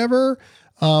or whatever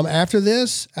after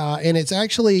this, and it's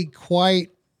actually quite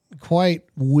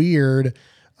weird.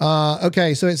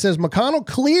 Okay, so it says McConnell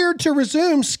cleared to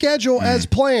resume schedule as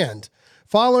planned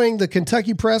following the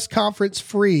Kentucky press conference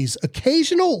freeze.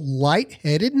 Occasional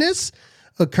lightheadedness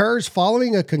occurs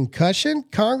following a concussion,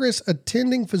 Congress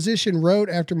attending physician wrote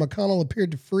after McConnell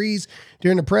appeared to freeze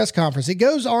during the press conference. It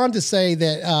goes on to say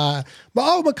that,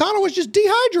 McConnell was just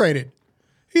dehydrated.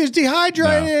 He was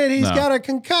dehydrated. He's got a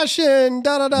concussion.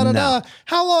 Da.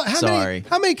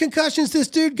 How many concussions this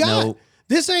dude got? Nope.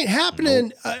 This ain't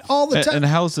happening all the time. And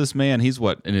how's this man? He's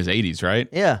in his 80s, right?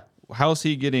 Yeah. How's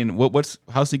he getting?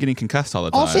 How's he getting concussed all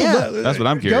the time? Also, that's what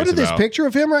I'm curious about. Go to this picture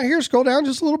of him right here. Scroll down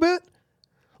just a little bit.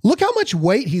 Look how much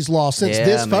weight he's lost since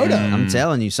this photo. I'm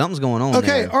telling you, something's going on.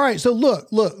 Okay, there. all right. So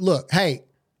look. Hey,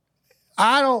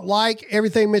 I don't like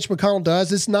everything Mitch McConnell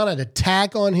does. It's not an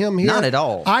attack on him here. Not at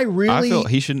all. I feel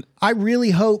he should. I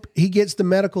really hope he gets the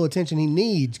medical attention he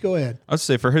needs. Go ahead. I would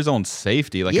say for his own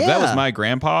safety. Like if that was my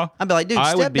grandpa, I'd be like, dude,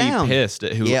 I would be down. pissed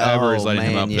at whoever is letting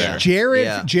him up there.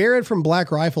 Jared from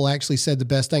Black Rifle actually said the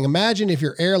best thing. Imagine if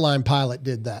your airline pilot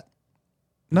did that.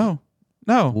 No.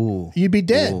 Ooh. You'd be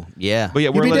dead. Ooh. Yeah.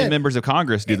 But we're letting members of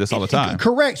Congress do this all the time.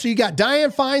 Correct. So you got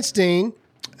Dianne Feinstein,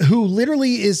 who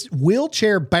literally is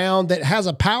wheelchair bound, that has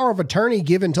a power of attorney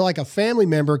given to like a family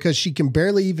member because she can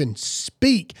barely even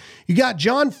speak. You got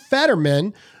John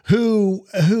Fetterman, who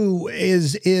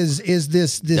is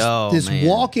this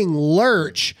walking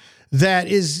lurch that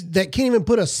can't even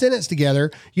put a sentence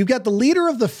together. You've got the leader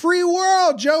of the free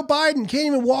world, Joe Biden, can't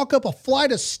even walk up a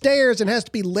flight of stairs and has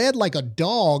to be led like a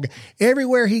dog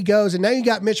everywhere he goes. And now you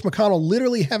got Mitch McConnell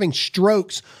literally having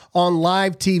strokes on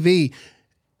live TV.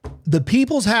 The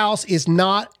People's House is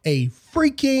not a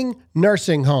freaking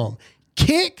nursing home.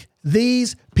 Kick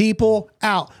these people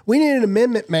out. We need an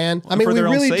amendment, man. I mean, we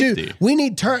really do. We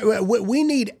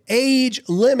need age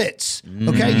limits.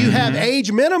 Okay, you have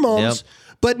age minimums,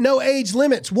 but no age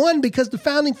limits. One, because the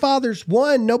founding fathers,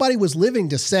 nobody was living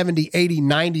to 70, 80,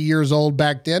 90 years old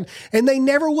back then, and they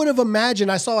never would have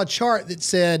imagined. I saw a chart that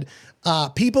said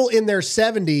people in their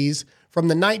 70s from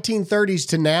the 1930s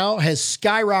to now has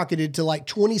skyrocketed to like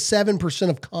 27%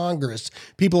 of Congress.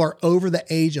 People are over the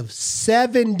age of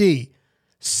 70.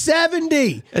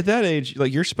 70. At that age,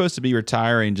 like you're supposed to be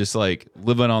retiring, just like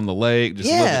living on the lake, just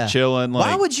living, chilling.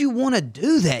 Like, why would you want to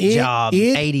do that job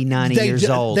 80, 90 years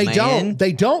old, man?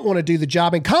 They don't want to do the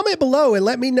job. And comment below and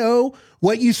let me know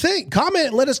what you think. Comment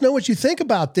and let us know what you think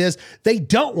about this. They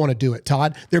don't want to do it,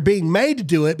 Todd. They're being made to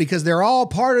do it because they're all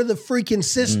part of the freaking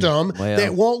system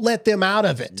that won't let them out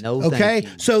of it. Okay?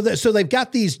 So they've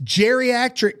got these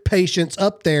geriatric patients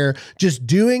up there just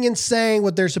doing and saying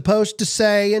what they're supposed to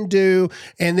say and do.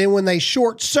 And then when they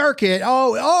short circuit,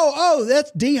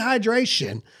 that's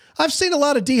dehydration. I've seen a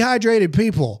lot of dehydrated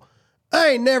people.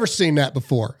 I ain't never seen that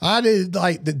before. I did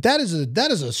like that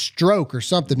is a stroke or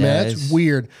something, man. That's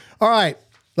weird. All right,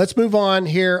 let's move on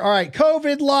here. All right,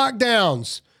 COVID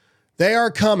lockdowns. They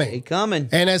are coming. They coming.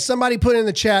 And as somebody put in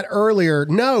the chat earlier,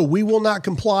 no, we will not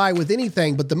comply with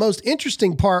anything. But the most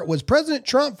interesting part was President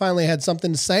Trump finally had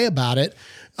something to say about it.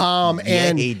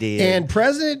 And he did. And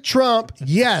President Trump,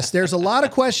 yes, there's a lot of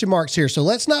question marks here. So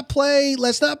let's not play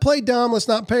dumb. Let's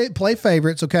not play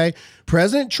favorites. Okay.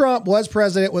 President Trump was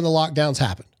president when the lockdowns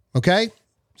happened. Okay.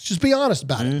 Let's just be honest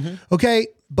about it. Okay.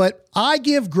 But I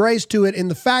give grace to it in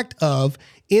the fact of,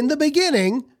 in the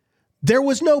beginning, there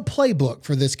was no playbook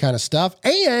for this kind of stuff.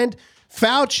 And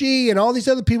Fauci and all these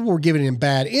other people were giving him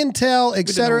bad intel, et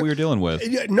cetera. We didn't know what we were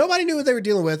dealing with. Nobody knew what they were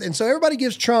dealing with. And so everybody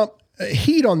gives Trump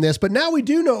heat on this, but now we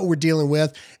do know what we're dealing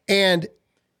with. And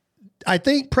I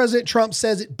think President Trump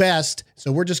says it best.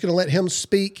 So we're just going to let him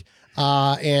speak.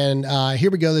 And here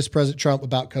we go. This is President Trump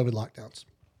about COVID lockdowns.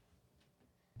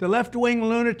 The left-wing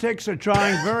lunatics are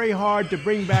trying very hard to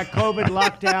bring back COVID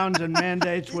lockdowns and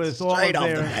mandates with all of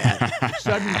their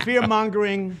sudden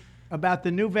fear-mongering about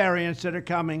the new variants that are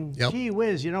coming. Gee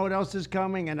whiz, you know what else is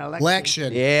coming? An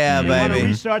election. Yeah, they baby. They want to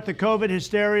restart the COVID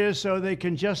hysteria so they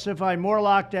can justify more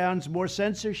lockdowns, more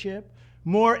censorship,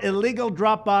 more illegal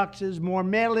drop boxes, more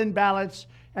mail-in ballots,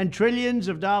 and trillions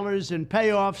of dollars in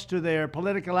payoffs to their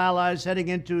political allies heading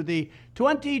into the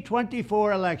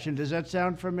 2024 election. Does that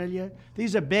sound familiar?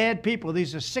 These are bad people.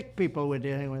 These are sick people we're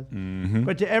dealing with.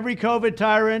 But to every COVID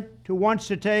tyrant who wants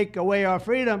to take away our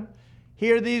freedom,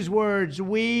 hear these words: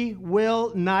 we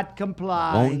will not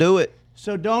comply. Won't do it.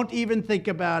 So don't even think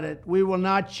about it. We will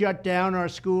not shut down our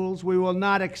schools. We will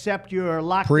not accept your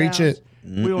lockdowns. Preach it.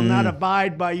 We will not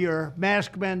abide by your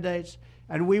mask mandates.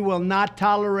 And we will not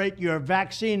tolerate your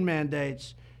vaccine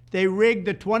mandates. They rigged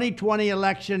the 2020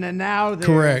 election, and now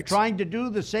they're trying to do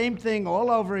the same thing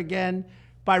all over again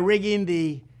by rigging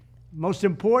the most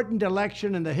important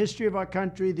election in the history of our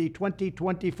country, the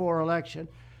 2024 election,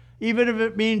 even if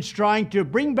it means trying to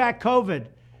bring back COVID.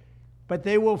 But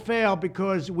they will fail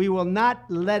because we will not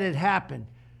let it happen.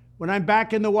 When I'm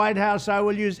back in the White House, I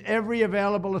will use every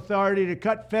available authority to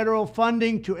cut federal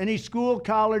funding to any school,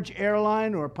 college,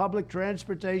 airline, or public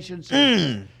transportation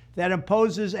system that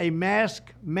imposes a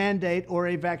mask mandate or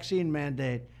a vaccine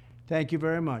mandate. Thank you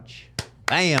very much.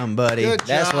 Bam, buddy.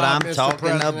 That's what I'm talking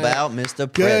about,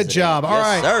 Mr. President. Good job. All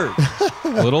right.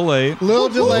 Sir. Little late. Little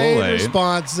delayed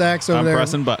response. Zach's over there. I'm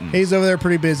pressing buttons. He's over there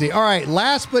pretty busy. All right.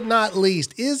 Last but not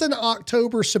least, is an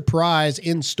October surprise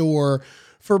in store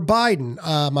for Biden.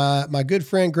 My good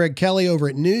friend Greg Kelly over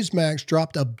at Newsmax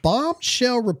dropped a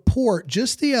bombshell report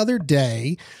just the other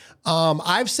day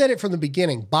I've said it from the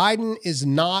beginning. Biden is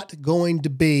not going to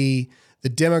be the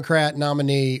Democrat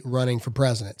nominee running for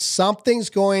president. Something's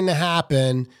going to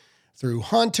happen through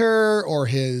Hunter or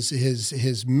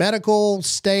his medical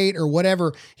state or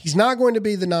whatever. He's not going to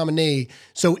be the nominee.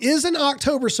 So is an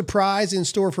October surprise in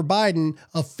store for Biden,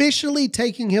 officially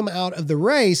taking him out of the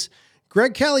race?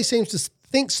 Greg Kelly seems to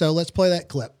think so. Let's play that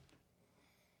clip.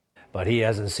 But he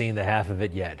hasn't seen the half of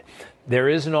it yet. There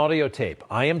is an audio tape,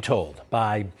 I am told,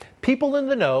 by people in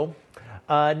the know,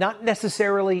 not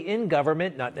necessarily in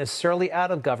government, not necessarily out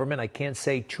of government. I can't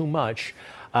say too much,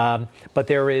 but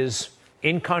there is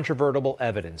incontrovertible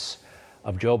evidence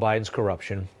of Joe Biden's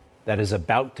corruption that is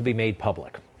about to be made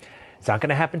public. It's not going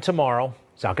to happen tomorrow.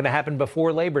 It's not going to happen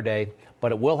before Labor Day,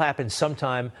 but it will happen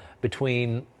sometime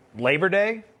between Labor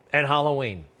Day and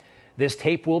Halloween. This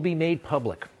tape will be made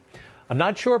public. I'm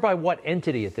not sure by what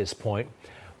entity at this point,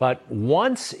 but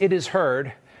once it is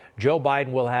heard, Joe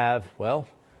Biden will have, well,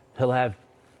 he'll have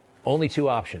only two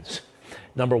options.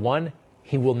 Number one,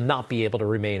 he will not be able to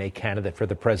remain a candidate for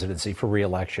the presidency for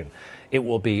re-election. It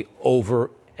will be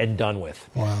over and done with.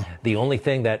 Wow. The only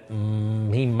thing that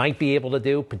he might be able to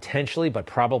do, potentially, but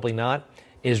probably not,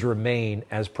 is remain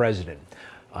as president.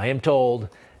 I am told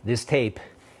this tape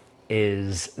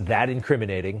is that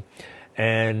incriminating,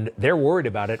 and they're worried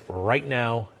about it right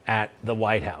now at the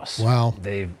White House. Wow.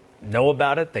 They know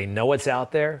about it. They know it's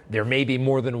out there. There may be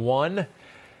more than one,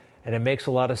 and it makes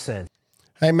a lot of sense.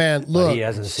 Hey, man, look. But he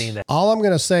hasn't seen that. All I'm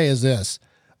going to say is this.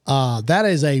 That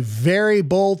is a very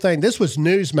bold thing. This was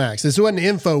Newsmax. This wasn't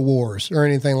InfoWars or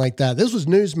anything like that. This was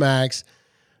Newsmax.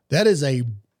 That is a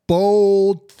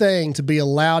bold thing to be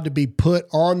allowed to be put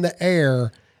on the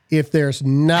air if there's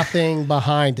nothing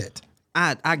behind it.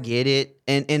 I get it,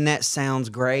 and that sounds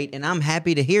great, and I'm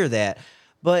happy to hear that.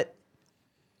 But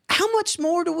how much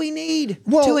more do we need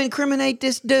to incriminate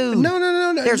this dude? No.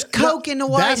 There's coke in the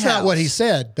White House. That's not what he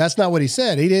said. That's not what he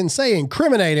said. He didn't say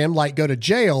incriminate him, like go to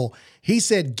jail. He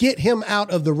said get him out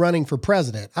of the running for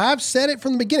president. I've said it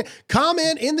from the beginning.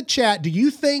 Comment in the chat. Do you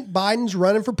think Biden's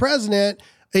running for president?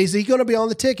 Is he going to be on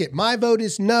the ticket? My vote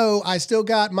is no. I still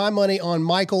got my money on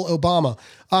Michael Obama.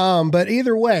 But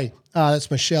either way,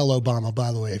 that's Michelle Obama,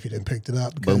 by the way, if you didn't pick it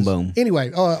up. Boom, boom. Anyway,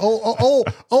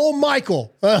 old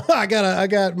Michael. I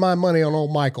got my money on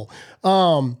old Michael.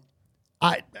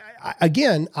 I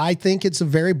think it's a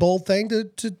very bold thing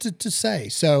to say.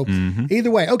 So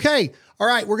either way, okay. All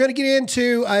right, we're going to get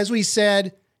into, as we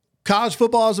said, college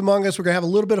football is among us. We're going to have a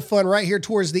little bit of fun right here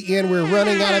towards the end. We're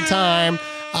running out of time.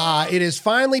 It is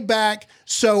finally back.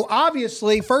 So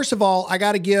obviously, first of all, I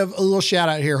got to give a little shout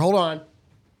out here. Hold on.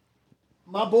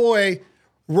 My boy,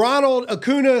 Ronald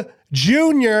Acuna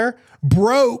Jr.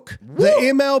 broke the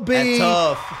MLB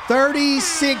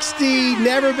 30-60,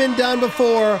 never been done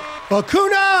before.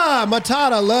 Acuna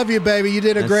Matata, love you, baby. You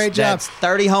did a great job. That's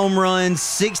 30 home runs,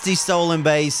 60 stolen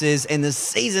bases, and the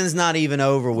season's not even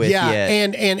over with yet.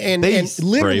 And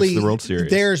literally, the World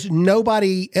Series. There's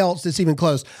nobody else that's even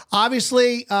close.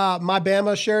 Obviously, my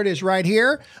Bama shirt is right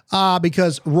here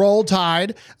because Roll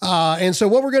Tide. And so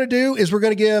what we're going to do is we're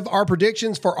going to give our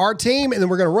predictions for our team, and then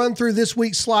we're going to run through this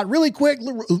week's slot really quick,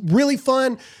 really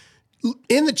fun.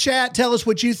 In the chat, tell us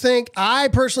what you think. I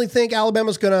personally think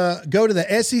Alabama's going to go to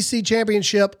the SEC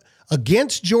championship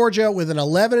against Georgia with an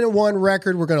 11-1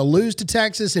 record. We're going to lose to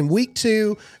Texas in week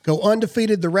 2, go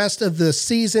undefeated the rest of the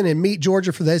season, and meet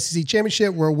Georgia for the SEC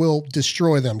championship where we'll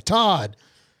destroy them. Todd.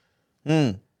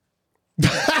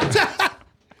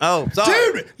 Oh,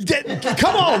 sorry. Dude,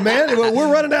 come on, man.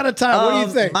 We're running out of time. What do you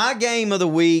think? My game of the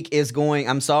week is going,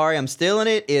 I'm sorry, I'm stealing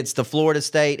it. It's the Florida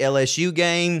State LSU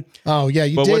game. Oh, yeah,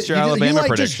 you but did. What's your Alabama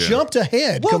prediction? Just jumped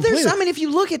ahead. Well, completely. if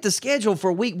you look at the schedule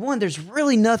for week 1, there's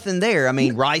really nothing there. I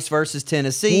mean, Rice versus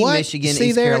Tennessee, Michigan,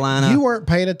 East Carolina. You weren't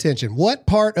paying attention. What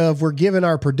part of we're giving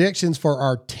our predictions for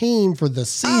our team for the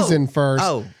season first?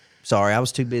 Oh, sorry, I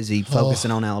was too busy focusing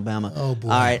on Alabama. Oh, boy.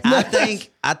 All right, I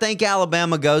think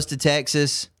Alabama goes to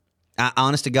Texas.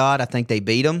 Honest to God, I think they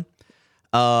beat them.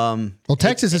 Well,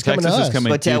 Texas is coming to us.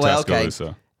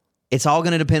 It's all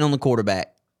going to depend on the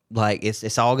quarterback. Like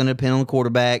it's all going to depend on the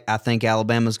quarterback. I think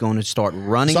Alabama's going to start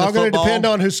running. It's all going to depend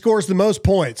on who scores the most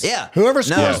points. Yeah, whoever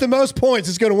scores the most points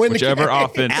is going to win the game.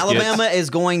 Offense. Alabama is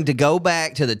going to go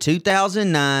back to the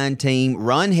 2009 team,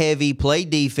 run heavy, play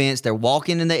defense. They're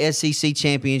walking in the SEC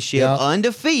championship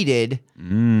undefeated. All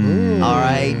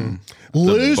right.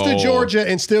 Lose to Georgia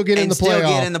and still get in the playoff. Still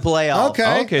get in the playoff.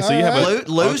 Okay. So you have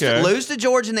lose to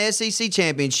Georgia in the SEC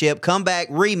championship, come back,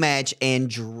 rematch, and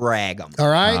drag them. All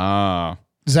right.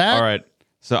 Zach? All right.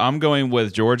 So I'm going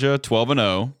with Georgia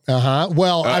 12-0.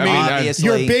 Well, I mean, obviously,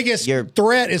 your biggest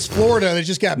threat is Florida that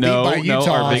just got beat by Utah.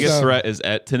 No, our biggest threat is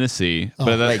at Tennessee.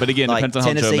 But again, like depends on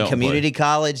Tennessee how Community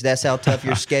College. That's how tough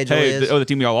your schedule is. The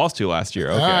team y'all lost to last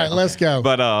year. Okay. All right, let's go.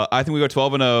 But I think we go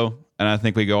 12-0, and I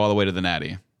think we go all the way to the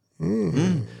Natty.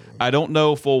 I don't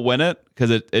know if we'll win it because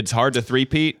it's hard to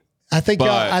three-peat. I think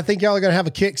y'all are going to have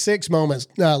a kick six moment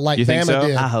like Bama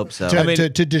did. I hope so. To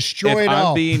destroy it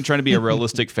all. I'm trying to be a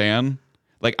realistic fan.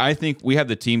 Like, I think we have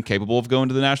the team capable of going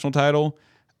to the national title.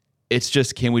 It's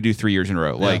just, can we do 3 years in a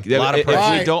row? Like, if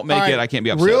we don't make it, I can't be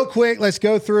upset. Real quick, let's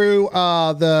go through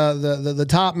the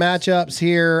top matchups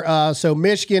here. So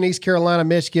Michigan, East Carolina,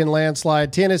 Michigan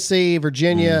landslide. Tennessee,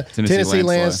 Virginia, Tennessee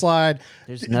landslide.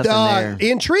 There's nothing there.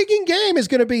 Intriguing game is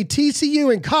going to be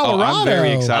TCU and Colorado. I'm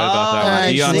very excited about that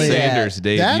one. Deion Sanders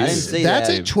debut. That's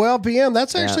at 12 p.m.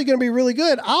 That's actually going to be really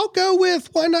good. I'll go with,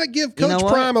 why not give Coach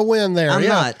Prime a win there? I'm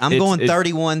not. I'm going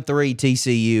 31-3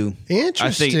 TCU.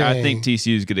 Interesting. I think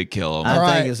TCU's going to kill them.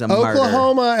 I think it's a murder.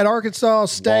 Oklahoma at Arkansas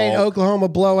State. Oklahoma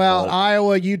blowout.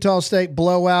 Iowa, Utah State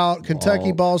blowout.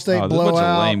 Kentucky, Ball State blowout. That's a bunch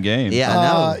of lame games. Yeah, I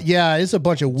know. Yeah, it's a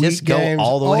bunch of weak Just go games.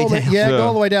 all the way down. Yeah, go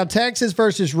all the way down. Texas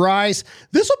versus Rice.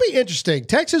 This will be interesting.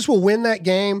 Texas will win that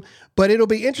game, but it'll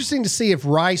be interesting to see if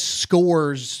Rice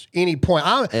scores any point.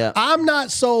 I'm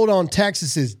not sold on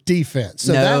Texas's defense.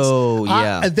 So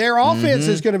their offense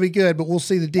is going to be good, but we'll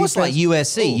see the defense. What's like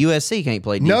USC? USC can't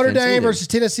play defense Notre Dame either. versus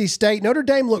Tennessee State. Notre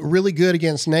Dame looked really good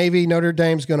against Navy. Notre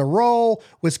Dame's going to roll.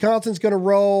 Wisconsin's going to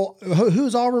roll.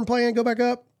 Who's Auburn playing? Go back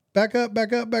up. Back up.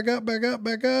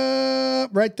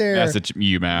 Right there. That's a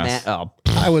UMass.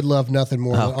 I would love nothing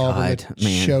more than Auburn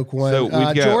to choke one.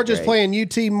 So Georgia's playing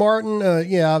UT Martin.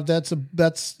 That's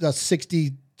a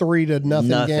 63 to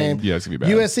nothing game. Yeah, it's gonna be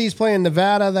bad. USC's playing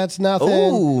Nevada. That's nothing.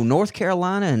 Ooh, North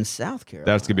Carolina and South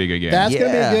Carolina. That's gonna be a good game. That's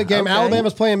gonna be a good game. Okay.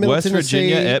 Alabama's playing Middle West Tennessee.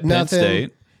 Virginia at Penn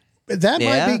State. That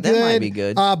might be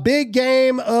good. Big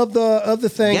game of the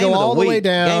thing. Game go of the all the way week.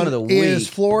 down. Game of the is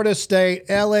week. Florida State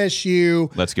LSU.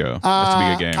 Let's go. That's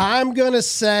a good game. I'm gonna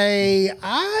say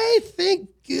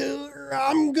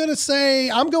I'm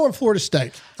going Florida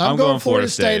State. I'm going Florida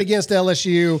State against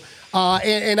LSU.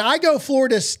 And I go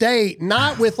Florida State,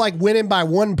 not with like winning by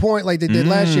 1 point like they did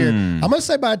last year. I'm going to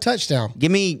say by a touchdown. Give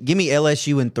me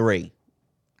LSU in 3.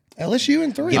 LSU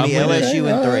in 3. Give me LSU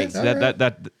in 3.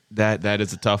 That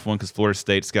is a tough one because Florida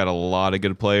State's got a lot of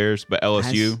good players, but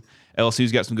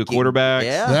LSU's got some good quarterbacks.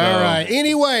 Yeah. All right.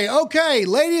 Anyway, okay,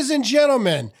 ladies and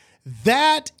gentlemen,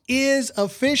 that is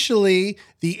officially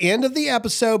the end of the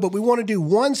episode, but we want to do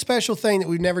one special thing that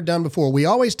we've never done before. We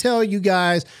always tell you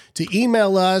guys to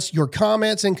email us your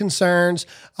comments and concerns,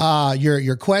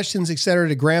 your questions, etc.,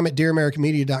 to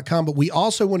graham@dearamericanmedia.com. But we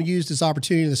also want to use this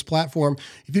opportunity, this platform.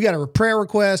 If you got a prayer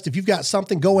request, if you've got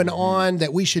something going on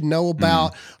that we should know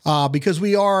about, because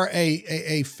we are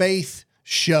a faith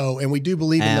show, and we do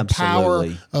believe in the power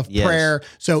of prayer.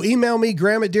 So email me,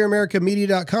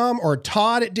 graham@dearamericanmedia.com, or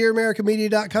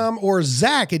todd@dearamericanmedia.com, or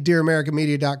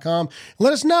zach@dearamericanmedia.com.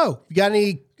 Let us know. You got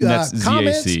any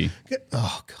comments? ZAC.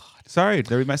 Oh, God. Sorry,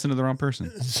 they might send to the wrong person.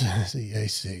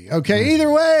 ZAC. Okay, either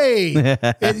way.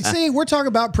 See, we're talking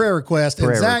about prayer requests,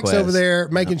 and Zach's over there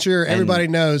making sure everybody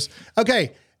knows.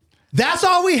 Okay. That's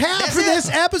all we have for this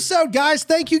episode, guys.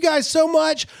 Thank you guys so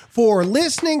much for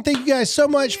listening. Thank you guys so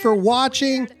much for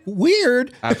watching.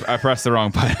 Weird. I pressed the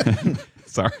wrong button.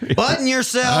 Sorry. Button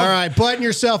yourself. All right, button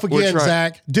yourself again,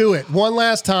 Zach. Do it. One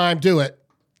last time. Do it.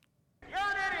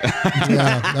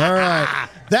 Yeah. All right.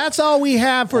 That's all we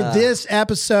have for this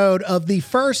episode of the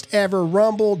first ever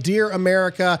Rumble Dear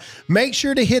America. Make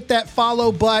sure to hit that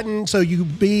follow button so you'll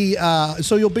be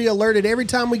alerted every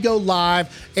time we go live,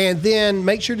 and then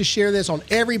make sure to share this on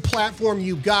every platform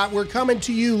you got. We're coming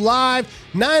to you live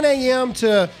 9 a.m.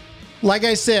 to, like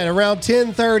I said, around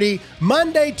 10:30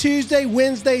 Monday, Tuesday,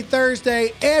 Wednesday,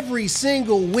 Thursday, every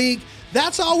single week.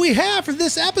 That's all we have for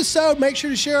this episode. Make sure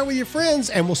to share it with your friends,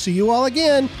 and we'll see you all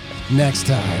again next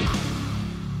time.